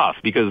 which is tough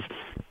because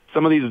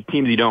some of these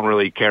teams you don't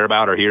really care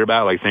about or hear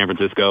about, like San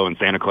Francisco and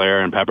Santa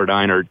Clara and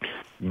Pepperdine, are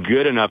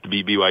good enough to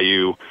beat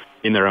BYU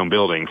in their own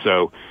building.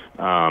 So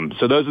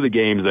those are the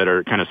games that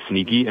are kind of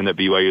sneaky and that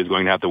BYU is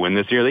going to have to win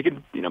this year. They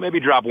could, maybe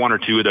drop one or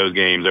two of those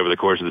games over the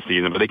course of the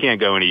season, but they can't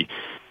go any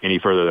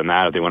further than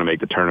that if they want to make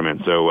the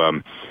tournament.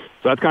 So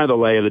that's kind of the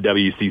lay of the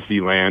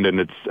WCC land, and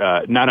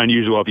it's not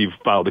unusual if you've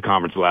followed the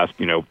conference the last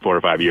 4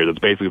 or 5 years. It's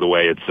basically the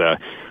way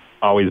it's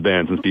always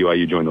been since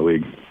BYU joined the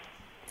league.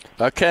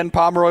 Ken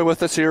Pomeroy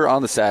with us here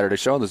on the Saturday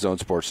Show on the Zone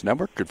Sports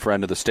Network. Good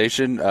friend of the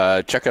station.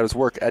 Check out his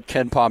work at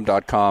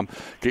kenpom.com.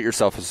 Get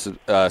yourself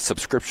a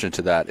subscription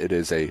to that. It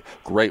is a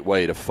great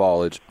way to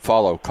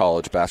follow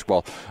college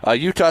basketball.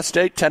 Utah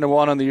State,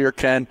 10-1 on the year,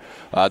 Ken.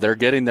 They're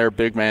getting their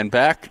big man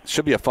back.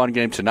 Should be a fun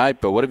game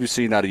tonight, but what have you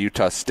seen out of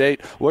Utah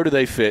State? Where do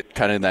they fit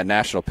kind of in that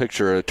national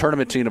picture? A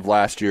tournament team of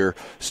last year,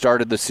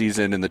 started the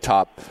season in the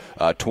top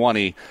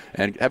 20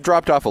 and have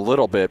dropped off a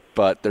little bit,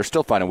 but they're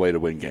still finding a way to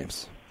win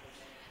games.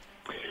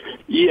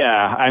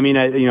 Yeah, I mean,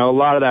 a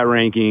lot of that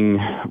ranking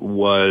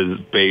was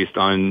based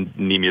on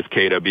Neemias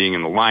Queta being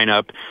in the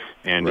lineup,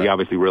 and He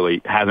obviously really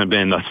hasn't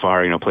been thus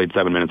far. Played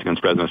 7 minutes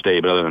against Fresno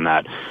State, but other than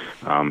that,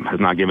 has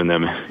not given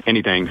them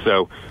anything.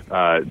 So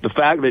the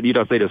fact that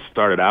Utah State has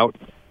started out,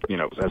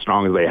 as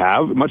strong as they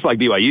have, much like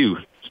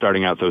BYU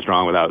starting out so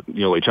strong without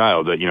Yoli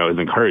Childs, that is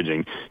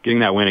encouraging.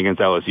 Getting that win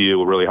against LSU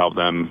will really help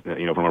them,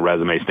 from a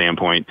resume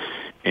standpoint.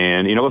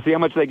 And, we'll see how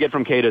much they get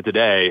from Queta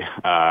today.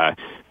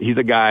 He's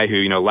a guy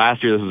who,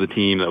 last year this was a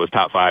team that was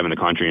top 5 in the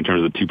country in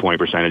terms of two-point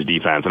percentage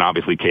defense, and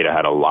obviously Queta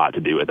had a lot to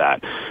do with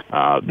that.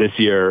 This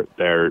year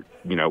they're,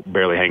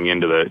 barely hanging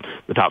into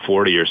the top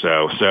 40 or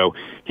so. So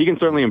he can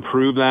certainly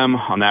improve them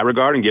on that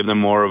regard and give them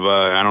more of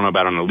I don't know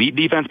about an elite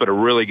defense, but a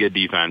really good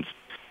defense.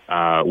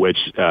 Which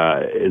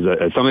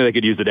is something they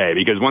could use today.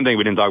 Because one thing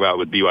we didn't talk about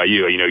with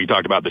BYU, you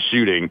talked about the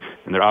shooting,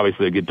 and they're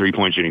obviously a good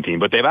three-point shooting team,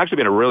 but they've actually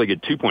been a really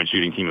good two-point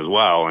shooting team as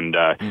well. And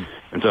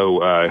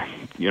so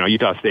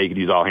Utah State could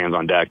use all hands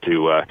on deck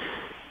to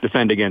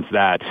defend against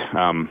that.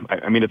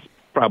 I mean, it's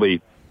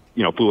probably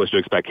foolish to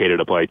expect Queta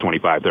to play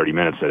 25, 30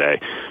 minutes today,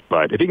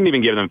 but if he can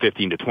even give them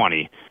 15 to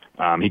 20,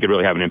 he could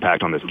really have an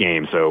impact on this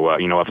game. So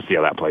we'll have to see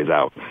how that plays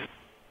out.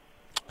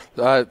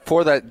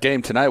 For that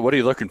game tonight, what are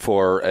you looking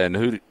for,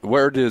 and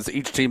where does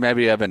each team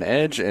maybe have an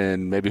edge,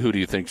 and maybe who do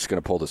you think is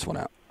going to pull this one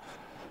out?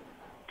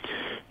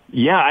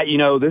 Yeah,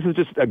 this is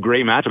just a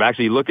great matchup.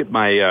 Actually, look at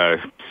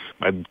my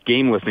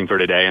game listing for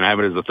today, and I have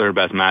it as the third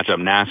best matchup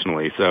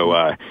nationally.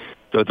 So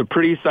it's a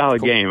pretty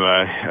solid game.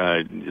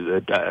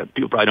 That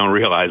people probably don't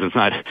realize. It's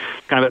not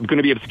kind of going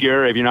to be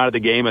obscure if you're not at the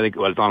game. I think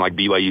it's on like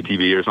BYU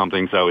TV or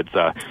something. So it's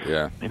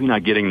maybe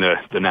not getting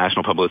the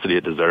national publicity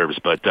it deserves,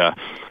 but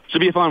should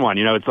be a fun one.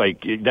 It's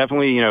like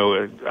definitely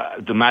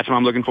the matchup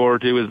I'm looking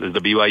forward to is the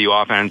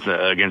BYU offense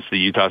against the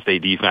Utah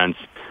State defense.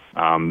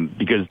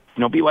 Because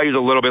BYU is a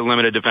little bit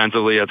limited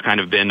defensively. That's kind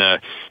of been a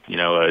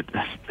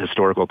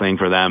historical thing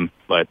for them.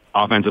 But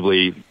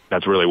offensively,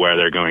 that's really where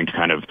they're going to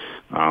kind of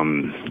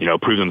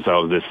prove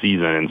themselves this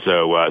season. And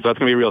so that's going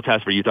to be a real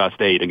test for Utah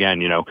State.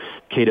 Again,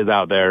 Queta's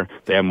out there;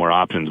 they have more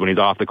options. When he's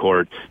off the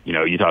court,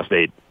 Utah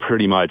State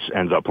pretty much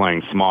ends up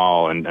playing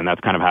small, and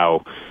that's kind of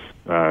how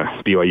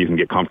BYU can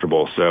get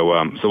comfortable. So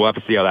we'll have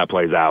to see how that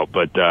plays out.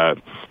 But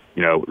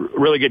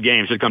really good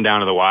game. Should come down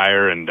to the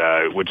wire,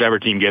 and whichever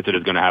team gets it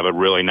is going to have a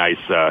really nice,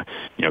 kind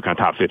of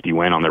top 50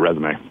 win on their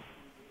resume.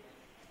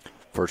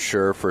 For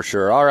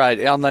sure. All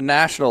right, on the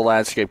national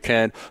landscape,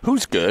 Ken,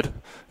 who's good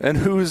and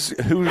who's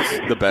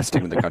the best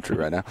team in the country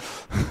right now?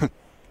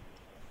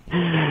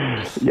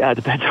 Yeah, it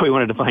depends how we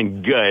want to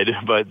define good,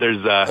 but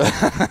there's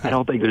I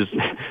don't think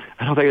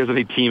there's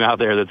any team out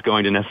there that's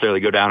going to necessarily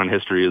go down in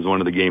history as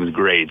one of the game's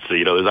greats. So,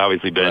 there's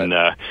obviously been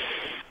a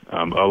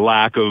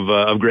lack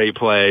of great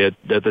play at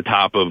the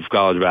top of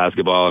college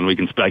basketball, and we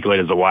can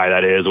speculate as to why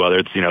that is, whether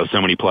it's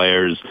so many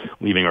players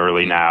leaving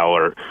early now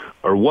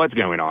or what's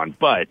going on.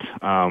 But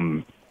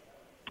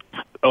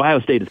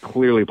Ohio State has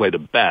clearly played the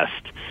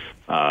best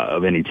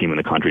of any team in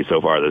the country so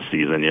far this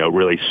season.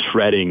 Really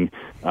shredding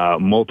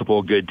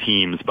multiple good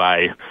teams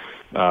by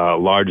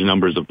large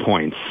numbers of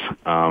points.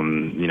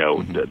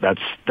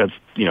 That's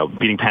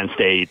beating Penn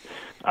State.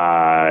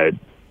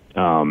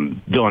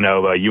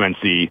 Villanova,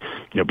 UNC,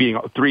 beating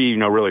 3,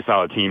 really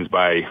solid teams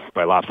by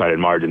lopsided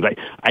margins.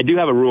 I do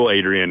have a rule,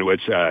 Adrian,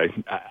 which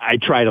I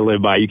try to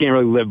live by. You can't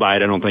really live by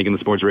it, I don't think, in the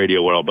sports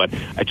radio world, but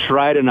I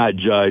try to not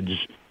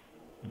judge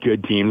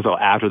good teams until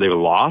after they've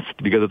lost,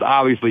 because it's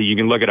obviously, you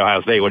can look at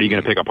Ohio State, what are you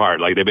going to pick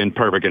apart? Like, they've been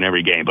perfect in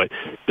every game, but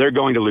they're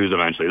going to lose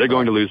eventually. They're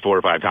going to lose 4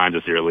 or 5 times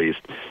this year at least.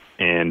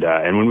 And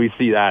when we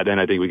see that, then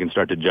I think we can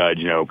start to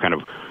judge, kind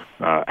of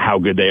how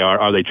good they are.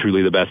 Are they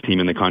truly the best team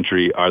in the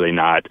country? Are they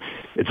not?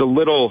 It's a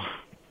little,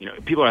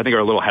 people I think are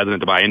a little hesitant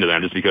to buy into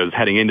them just because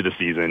heading into the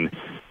season,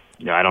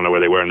 I don't know where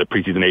they were in the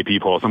preseason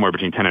AP poll, somewhere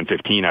between 10 and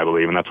 15, I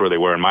believe, and that's where they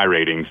were in my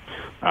ratings.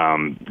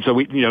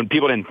 So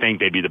people didn't think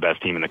they'd be the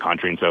best team in the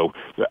country, and so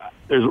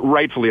there's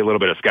rightfully a little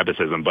bit of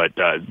skepticism, but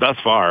thus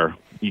far,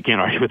 you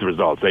can't argue with the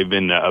results. They've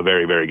been a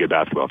very, very good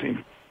basketball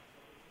team.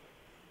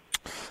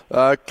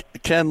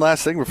 Ken,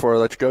 last thing before I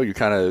let you go, you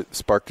kind of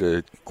sparked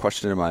a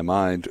question in my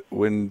mind.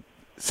 When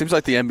seems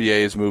like the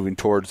NBA is moving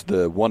towards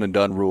the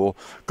one-and-done rule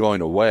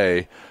going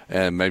away,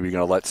 and maybe you're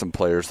going to let some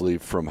players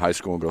leave from high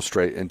school and go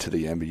straight into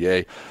the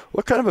NBA.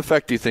 What kind of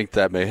effect do you think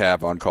that may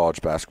have on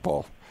college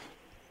basketball?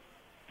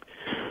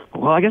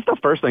 Well, I guess the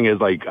first thing is,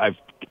 like,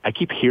 I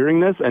keep hearing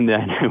this, and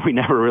then we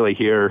never really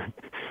hear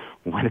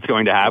when it's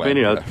going to happen.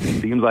 It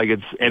seems like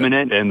it's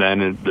imminent, and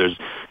then there's,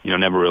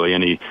 never really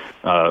any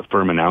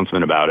firm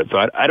announcement about it.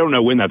 So I don't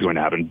know when that's going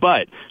to happen.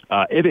 But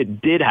if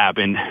it did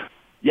happen,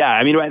 yeah,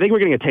 I mean, I think we're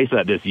getting a taste of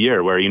that this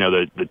year where,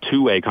 the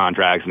two-way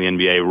contracts in the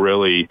NBA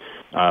really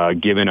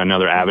given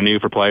another avenue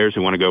for players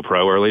who want to go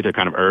pro early to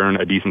kind of earn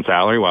a decent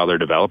salary while they're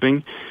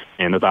developing.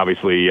 And that's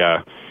obviously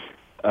an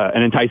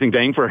enticing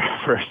thing for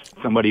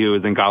somebody who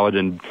is in college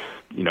and,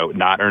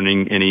 not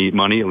earning any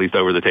money, at least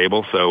over the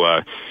table. So,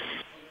 right.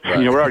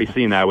 We're already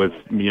seeing that with,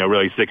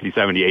 really 60,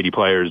 70, 80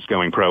 players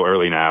going pro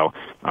early now.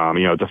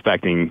 It's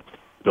affecting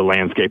the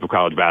landscape of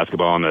college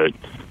basketball in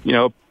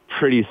a,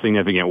 pretty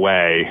significant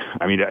way.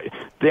 I mean,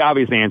 the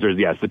obvious answer is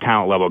yes, the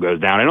talent level goes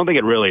down. I don't think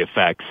it really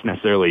affects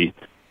necessarily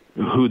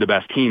who the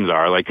best teams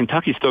are. Like,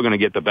 Kentucky's still going to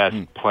get the best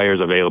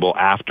players available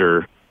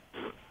after,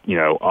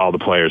 all the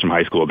players from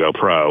high school go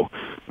pro.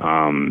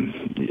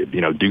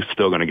 Duke's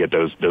still going to get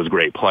those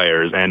great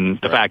players.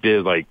 And the fact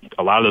is, like,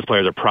 a lot of those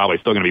players are probably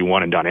still going to be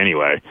one and done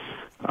anyway.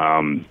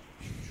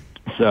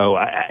 So,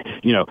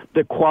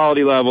 the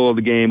quality level of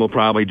the game will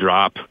probably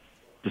drop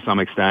to some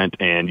extent,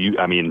 and you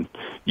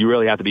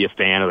really have to be a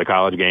fan of the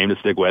college game to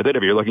stick with it.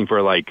 If you're looking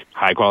for, like,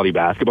 high-quality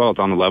basketball, it's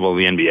on the level of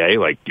the NBA,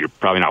 like, you're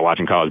probably not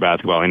watching college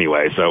basketball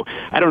anyway. So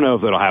I don't know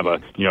if it'll have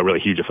a, really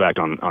huge effect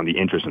on the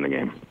interest in the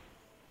game.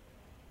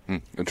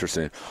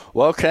 Interesting.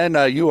 Well, Ken,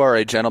 you are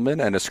a gentleman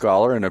and a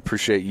scholar, and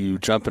appreciate you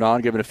jumping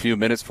on, giving a few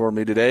minutes for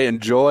me today.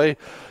 Enjoy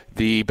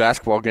the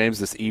basketball games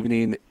this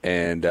evening,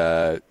 and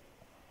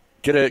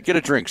get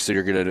a drink. So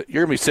you're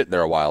gonna be sitting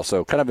there a while,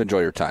 so kind of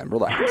enjoy your time.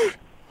 Relax.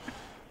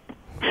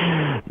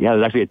 Yeah,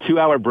 there's actually a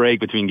 2-hour break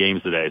between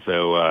games today,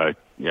 so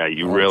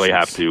you really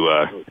have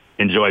to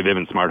enjoy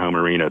Vivint Smart Home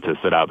Arena to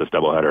sit out this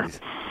doubleheader.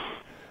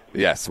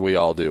 Yes, we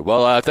all do.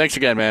 Well, thanks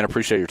again, man.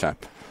 Appreciate your time.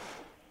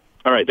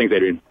 All right, thanks,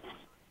 Adrian.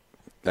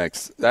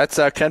 Thanks. That's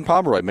Ken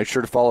Pomeroy. Make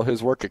sure to follow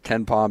his work at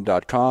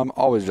kenpom.com.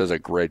 Always does a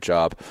great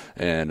job,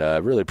 and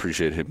really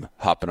appreciate him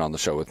hopping on the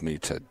show with me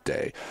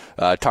today.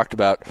 Talked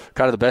about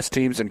kind of the best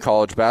teams in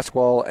college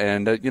basketball,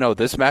 and,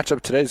 this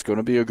matchup today is going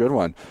to be a good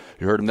one.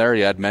 You heard him there.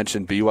 He had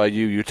mentioned BYU,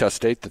 Utah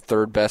State, the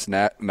third best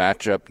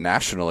matchup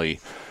nationally,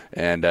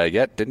 and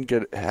yet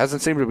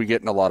hasn't seemed to be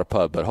getting a lot of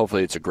pub, but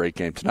hopefully it's a great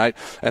game tonight,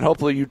 and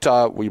hopefully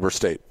Utah-Weber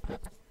State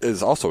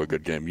is also a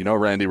good game.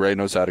 Randy Ray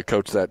knows how to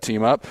coach that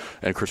team up,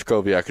 and Chris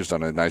Koviak has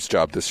done a nice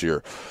job this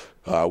year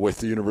with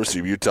the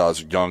University of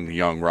Utah's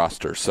young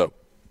roster. So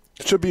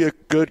it should be a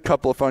good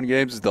couple of fun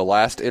games. It's the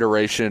last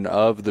iteration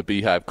of the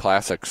Beehive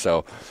Classic.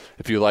 So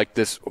if you like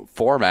this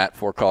format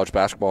for college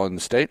basketball in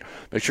the state,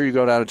 make sure you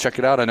go down and check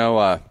it out. I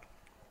know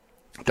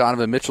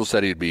Donovan Mitchell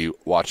said he'd be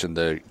watching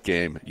the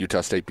game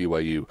Utah State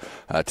BYU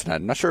tonight.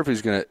 I'm not sure if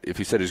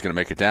he said he's gonna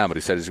make it down, but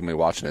he said he's gonna be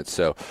watching it.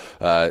 So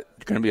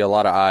going to be a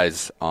lot of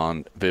eyes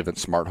on Vivint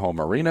Smart Home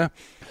Arena,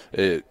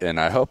 and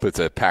I hope it's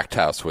a packed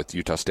house with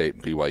Utah State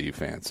and BYU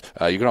fans.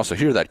 You can also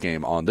hear that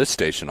game on this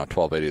station on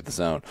 1280 The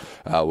Zone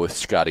with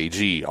Scotty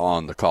G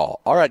on the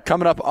call. All right,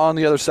 coming up on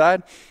the other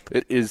side,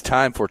 it is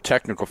time for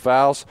Technical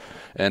Fouls,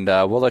 and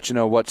we'll let you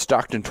know what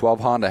Stockton 12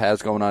 Honda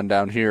has going on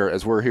down here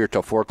as we're here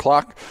till 4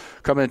 o'clock.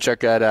 Come in and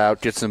check that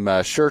out. Get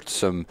some shirts,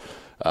 some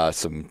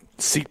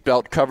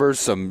seatbelt covers,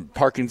 some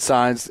parking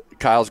signs.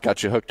 Kyle's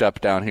got you hooked up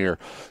down here,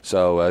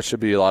 so it should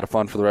be a lot of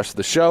fun for the rest of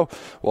the show.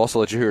 We'll also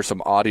let you hear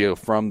some audio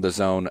from the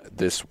Zone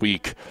this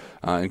week,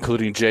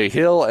 including Jay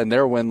Hill and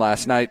their win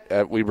last night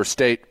at Weber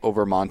State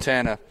over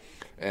Montana,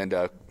 and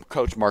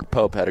Coach Mark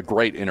Pope had a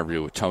great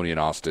interview with Tony and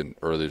Austin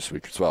earlier this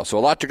week as well. So a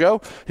lot to go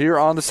here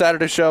on the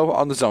Saturday show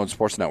on the Zone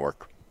Sports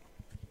Network.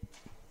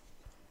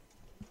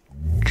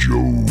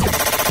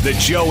 The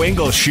Joe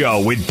Ingles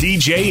Show with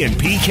DJ and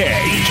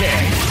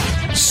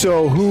PK.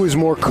 So who is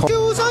more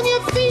Shoes on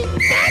your feet,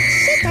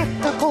 that's a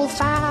technical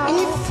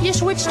foul. If you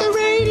switch the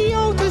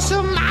radio to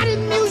some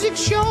modern music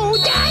show,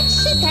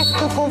 that's a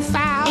technical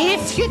foul.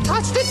 If you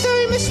touch the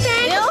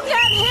thermostat, You'll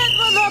get hit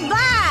with a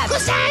bat.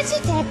 'cause that's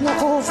a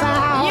technical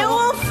foul. You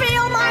will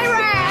feel my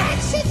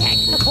wrath. That's a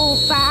technical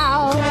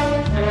foul.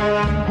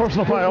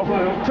 personal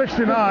foul,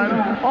 69,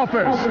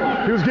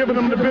 offense. He was giving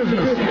them the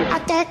business. A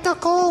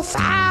technical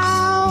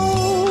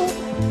foul.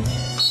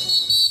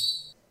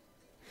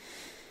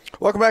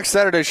 Welcome back to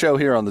Saturday Show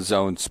here on the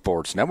Zone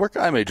Sports Network.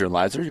 I'm Adrian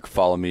Leiser. You can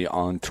follow me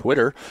on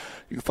Twitter.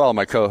 You can follow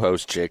my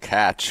co-host, Jake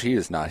Hatch. He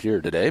is not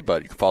here today,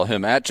 but you can follow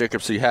him at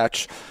Jacob C.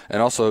 Hatch,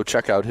 and also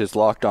check out his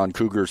Locked On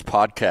Cougars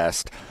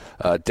podcast,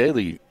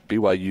 daily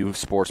BYU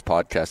sports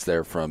podcast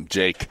there from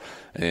Jake,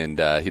 and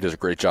he does a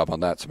great job on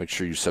that, so make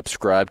sure you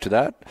subscribe to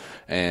that.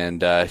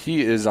 And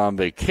he is on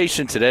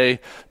vacation today,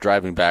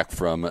 driving back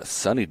from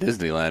sunny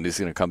Disneyland. He's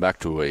going to come back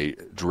to a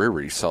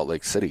dreary Salt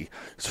Lake City.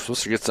 He's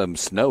supposed to get some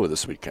snow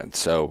this weekend,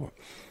 so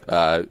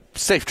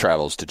safe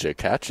travels to Jake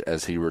Hatch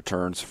as he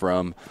returns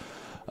from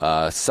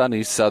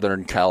sunny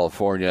Southern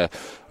California.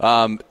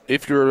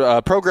 If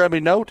you're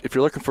programming note, if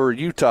you're looking for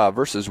Utah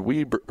versus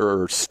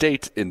Weber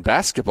State in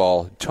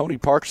basketball, Tony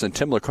Parks and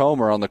Tim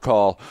Lacombe are on the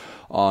call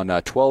on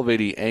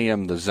 1280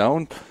 AM The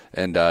Zone.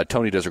 And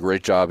Tony does a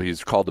great job.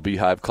 He's called the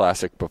Beehive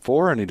Classic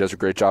before, and he does a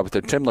great job with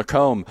it. Tim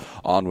Lacombe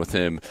on with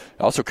him.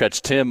 Also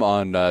catch Tim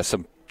on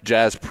some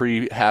Jazz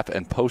pre-half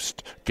and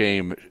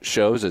post-game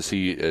shows as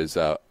he is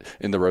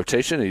in the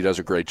rotation, and he does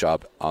a great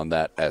job on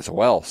that as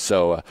well.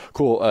 So,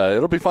 cool.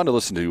 It'll be fun to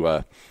listen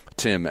to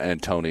Tim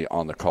and Tony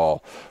on the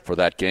call for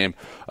that game.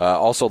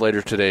 Also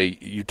later today,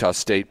 Utah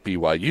State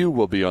BYU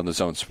will be on the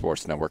Zone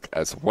Sports Network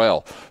as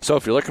well. So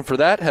if you're looking for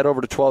that, head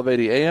over to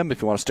 1280 AM.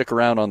 If you want to stick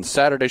around on the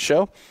Saturday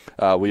show,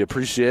 we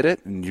appreciate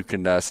it, and you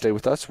can stay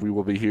with us. We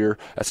will be here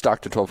at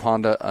Stockton 12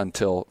 Honda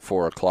until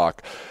 4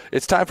 o'clock.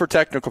 It's time for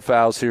technical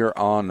fouls here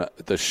on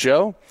the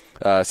show.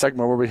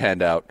 Segment where we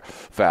hand out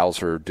fouls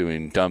for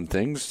doing dumb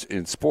things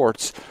in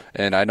sports.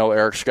 And I know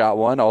Eric's got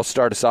one. I'll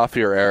start us off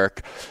here,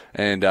 Eric.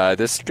 And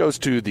this goes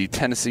to the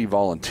Tennessee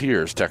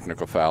Volunteers,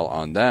 technical foul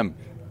on them.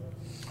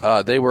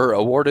 They were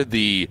awarded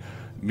the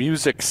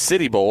Music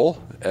City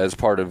Bowl as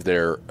part of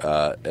their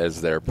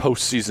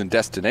postseason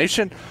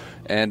destination,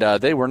 and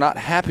they were not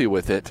happy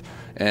with it.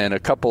 And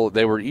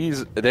they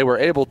were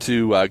able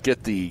to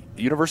get the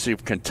University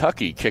of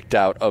Kentucky kicked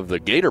out of the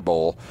Gator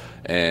Bowl,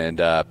 and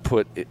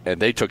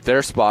they took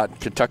their spot.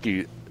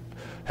 Kentucky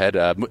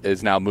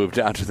is now moved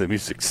down to the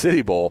Music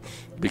City Bowl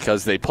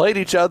because they played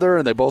each other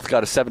and they both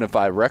got a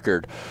 7-5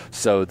 record.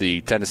 So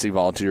the Tennessee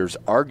Volunteers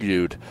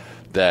argued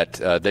that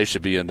they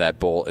should be in that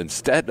bowl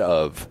instead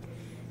of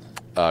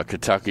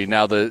Kentucky.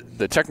 Now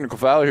the technical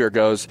foul here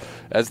goes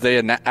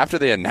after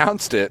they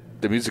announced it,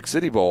 the Music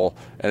City Bowl,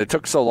 and it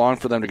took so long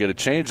for them to get it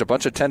changed. A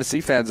bunch of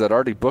Tennessee fans had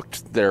already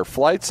booked their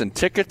flights and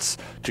tickets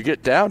to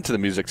get down to the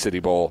Music City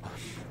Bowl.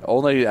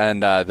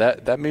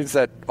 That means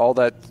that all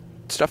that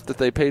stuff that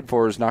they paid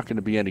for is not going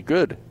to be any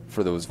good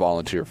for those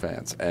Volunteer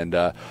fans, and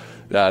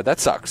that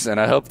sucks. And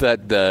I hope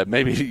that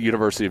maybe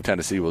University of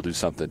Tennessee will do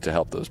something to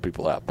help those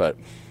people out. But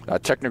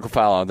technical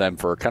foul on them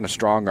for kind of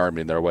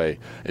strong-arming their way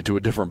into a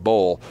different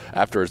bowl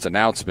after its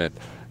announcement,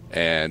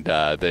 and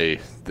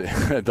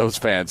those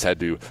fans had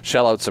to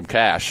shell out some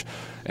cash,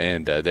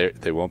 and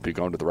they won't be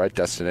going to the right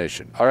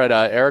destination. All right,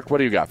 Eric, what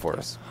do you got for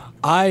us?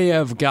 I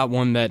have got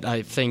one that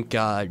I think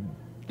I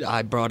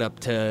brought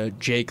up to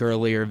Jake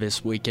earlier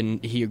this week,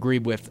 and he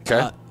agreed with.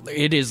 Okay.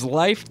 It is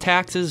life,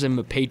 taxes, and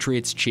the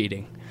Patriots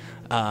cheating.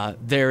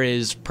 There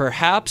is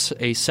perhaps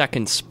a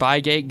second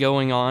Spygate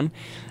going on.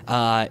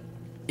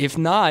 If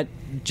not,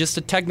 just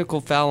a technical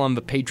foul on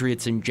the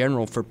Patriots in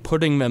general for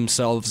putting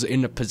themselves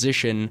in a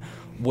position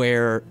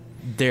where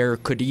there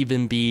could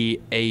even be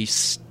a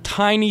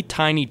tiny,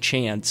 tiny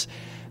chance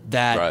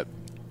that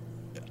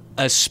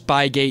a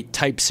Spygate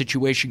type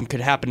situation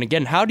could happen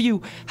again. How do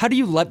you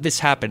let this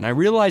happen? I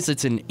realize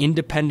it's an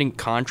independent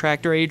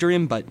contractor,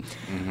 Adrian, but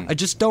I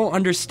just don't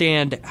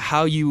understand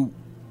how you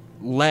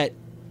let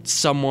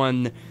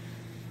someone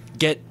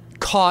get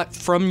caught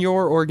from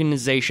your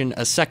organization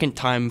a second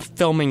time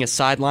filming a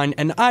sideline,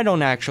 and I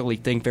don't actually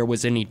think there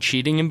was any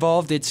cheating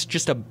involved. It's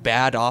just a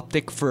bad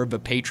optic for the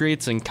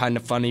Patriots and kind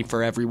of funny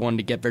for everyone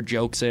to get their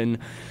jokes in.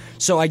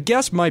 So I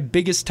guess my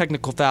biggest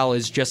technical foul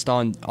is just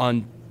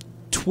on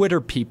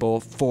Twitter people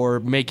for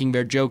making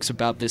their jokes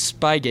about this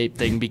Spygate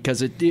thing,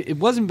 because it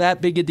wasn't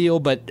that big a deal,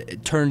 but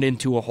it turned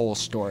into a whole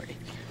story.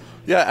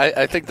 Yeah,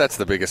 I think that's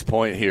the biggest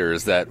point here,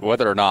 is that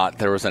whether or not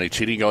there was any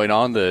cheating going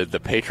on,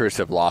 the Patriots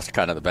have lost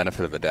kind of the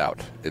benefit of the doubt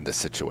in this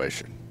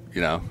situation,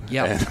 you know?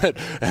 Yeah.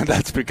 And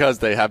that's because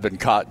they have been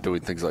caught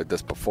doing things like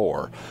this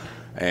before.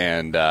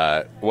 And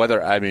I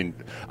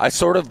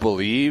sort of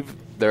believe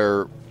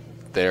their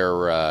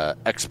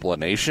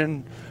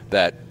explanation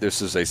that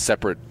this is a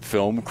separate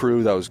film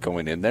crew that was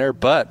going in there.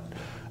 But,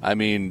 I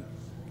mean,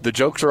 the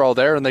jokes are all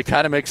there, and they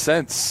kind of make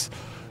sense.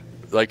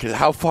 Like,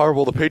 how far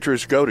will the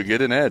Patriots go to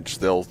get an edge?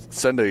 They'll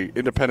send a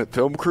independent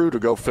film crew to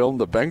go film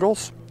the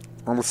Bengals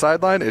on the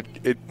sideline.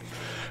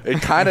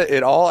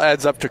 It all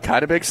adds up to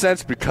kind of make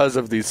sense because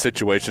of these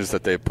situations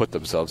that they've put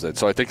themselves in.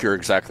 So I think you're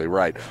exactly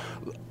right.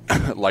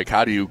 Like,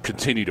 how do you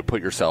continue to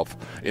put yourself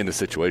in a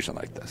situation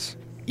like this?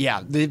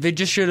 Yeah, they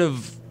just should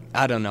have.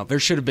 I don't know. There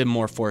should have been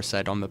more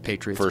foresight on the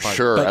Patriots' part. For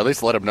sure. At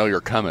least let them know you're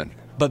coming.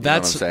 But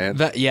that's you know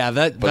what I'm saying?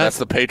 But that's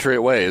the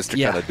Patriot way, is to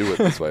kind of do it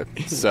this way.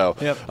 So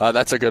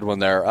that's a good one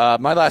there.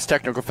 My last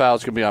technical foul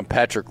is going to be on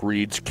Patrick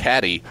Reed's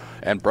caddy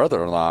and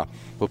brother-in-law,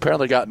 who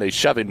apparently got in a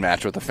shoving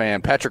match with a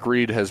fan. Patrick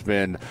Reed has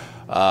been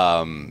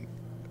the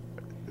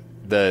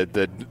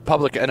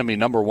public enemy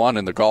number one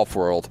in the golf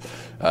world.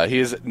 He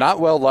is not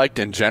well liked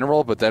in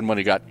general, but then when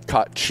he got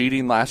caught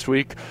cheating last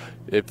week,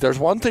 if there's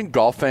one thing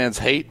golf fans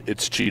hate,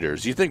 it's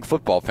cheaters. You think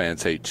football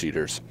fans hate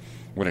cheaters.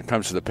 when it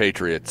comes to the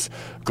Patriots.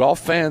 Golf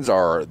fans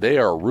are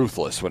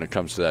ruthless when it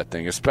comes to that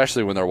thing,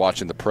 especially when they're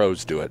watching the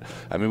pros do it.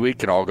 I mean, we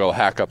can all go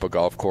hack up a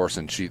golf course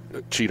and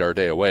cheat our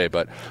day away,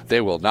 but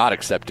they will not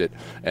accept it.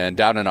 And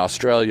down in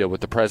Australia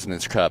with the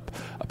President's Cup,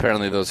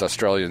 apparently those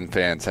Australian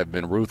fans have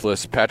been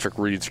ruthless. Patrick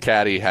Reed's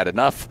caddy had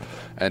enough,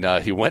 and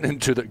he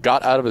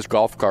got out of his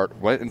golf cart,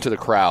 went into the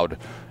crowd,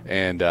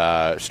 and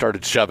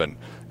started shoving.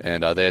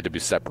 And they had to be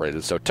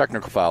separated. So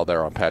technical foul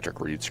there on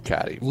Patrick Reed's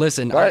caddy.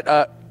 Listen,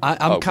 but,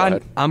 I'm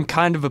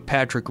kind of a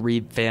Patrick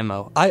Reed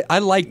famo. I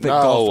like that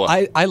golf.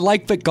 I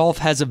like that golf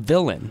has a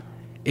villain.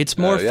 It's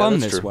more fun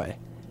this way.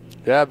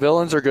 Yeah,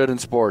 villains are good in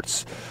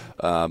sports,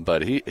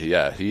 but he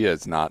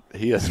has not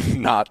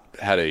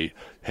had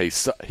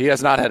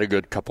a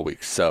good couple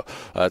weeks. So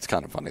it's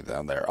kind of funny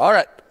down there. All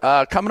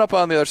right, coming up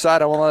on the other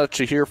side, I want to let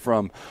you hear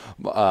from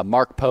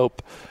Mark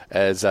Pope,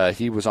 as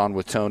he was on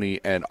with Tony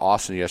and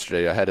Austin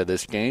yesterday ahead of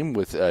this game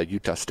with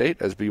Utah State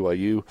as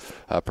BYU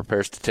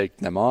prepares to take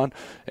them on.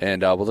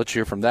 And we'll let you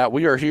hear from that.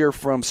 We are here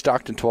from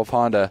Stockton 12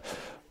 Honda,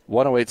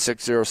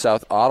 10860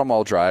 South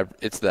Automall Drive.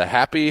 It's the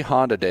Happy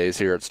Honda Days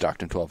here at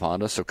Stockton 12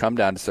 Honda, so come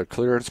down. It's a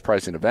clearance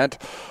pricing event.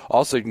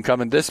 Also, you can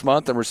come in this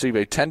month and receive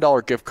a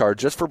 $10 gift card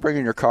just for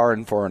bringing your car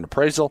in for an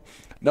appraisal.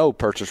 No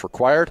purchase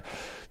required.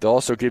 They'll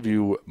also give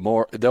you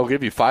more. They'll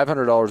give you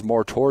 $500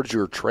 more towards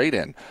your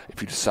trade-in if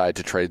you decide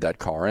to trade that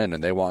car in,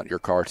 and they want your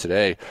car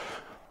today.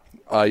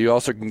 You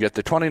also can get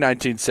the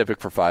 2019 Civic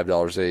for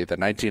 $5 a day, the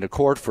 19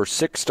 Accord for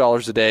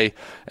 $6 a day,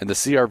 and the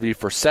CRV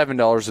for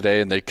 $7 a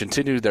day. And they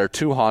continue their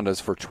two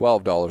Hondas for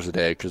 $12 a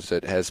day because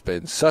it has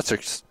been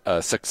such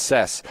a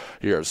success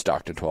here at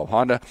Stockton 12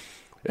 Honda.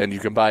 And you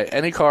can buy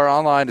any car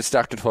online at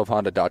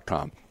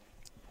stockton12honda.com.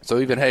 So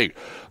even, hey,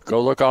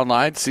 go look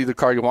online, see the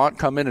car you want,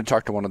 come in and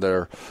talk to one of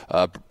their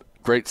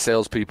great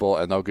salespeople,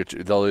 and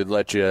they'll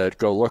let you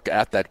go look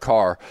at that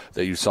car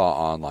that you saw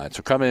online.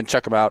 So come in,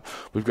 check them out.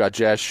 We've got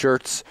Jazz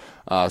shirts,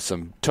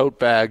 some tote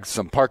bags,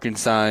 some parking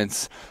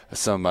signs,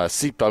 some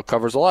seatbelt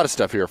covers, a lot of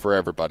stuff here for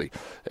everybody.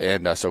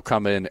 And so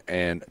come in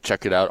and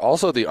check it out.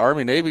 Also, the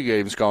Army-Navy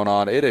game's going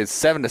on. It is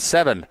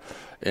 7-7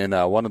 in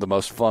one of the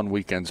most fun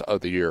weekends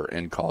of the year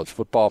in college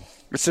football.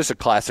 It's just a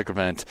classic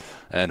event,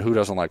 and who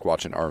doesn't like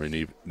watching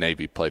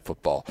Army-Navy play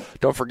football?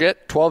 Don't forget,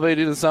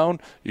 1280 The Zone,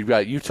 you've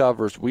got Utah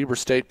versus Weber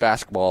State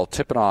basketball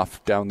tipping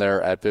off down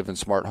there at Vivint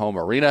Smart Home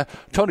Arena.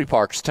 Tony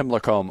Parks, Tim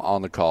Lacombe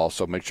on the call,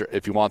 so make sure,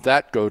 if you want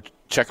that, go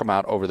check them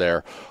out over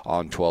there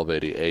on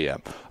 1280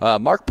 AM.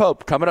 Mark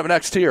Pope coming up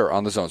next here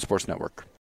on the Zone Sports Network.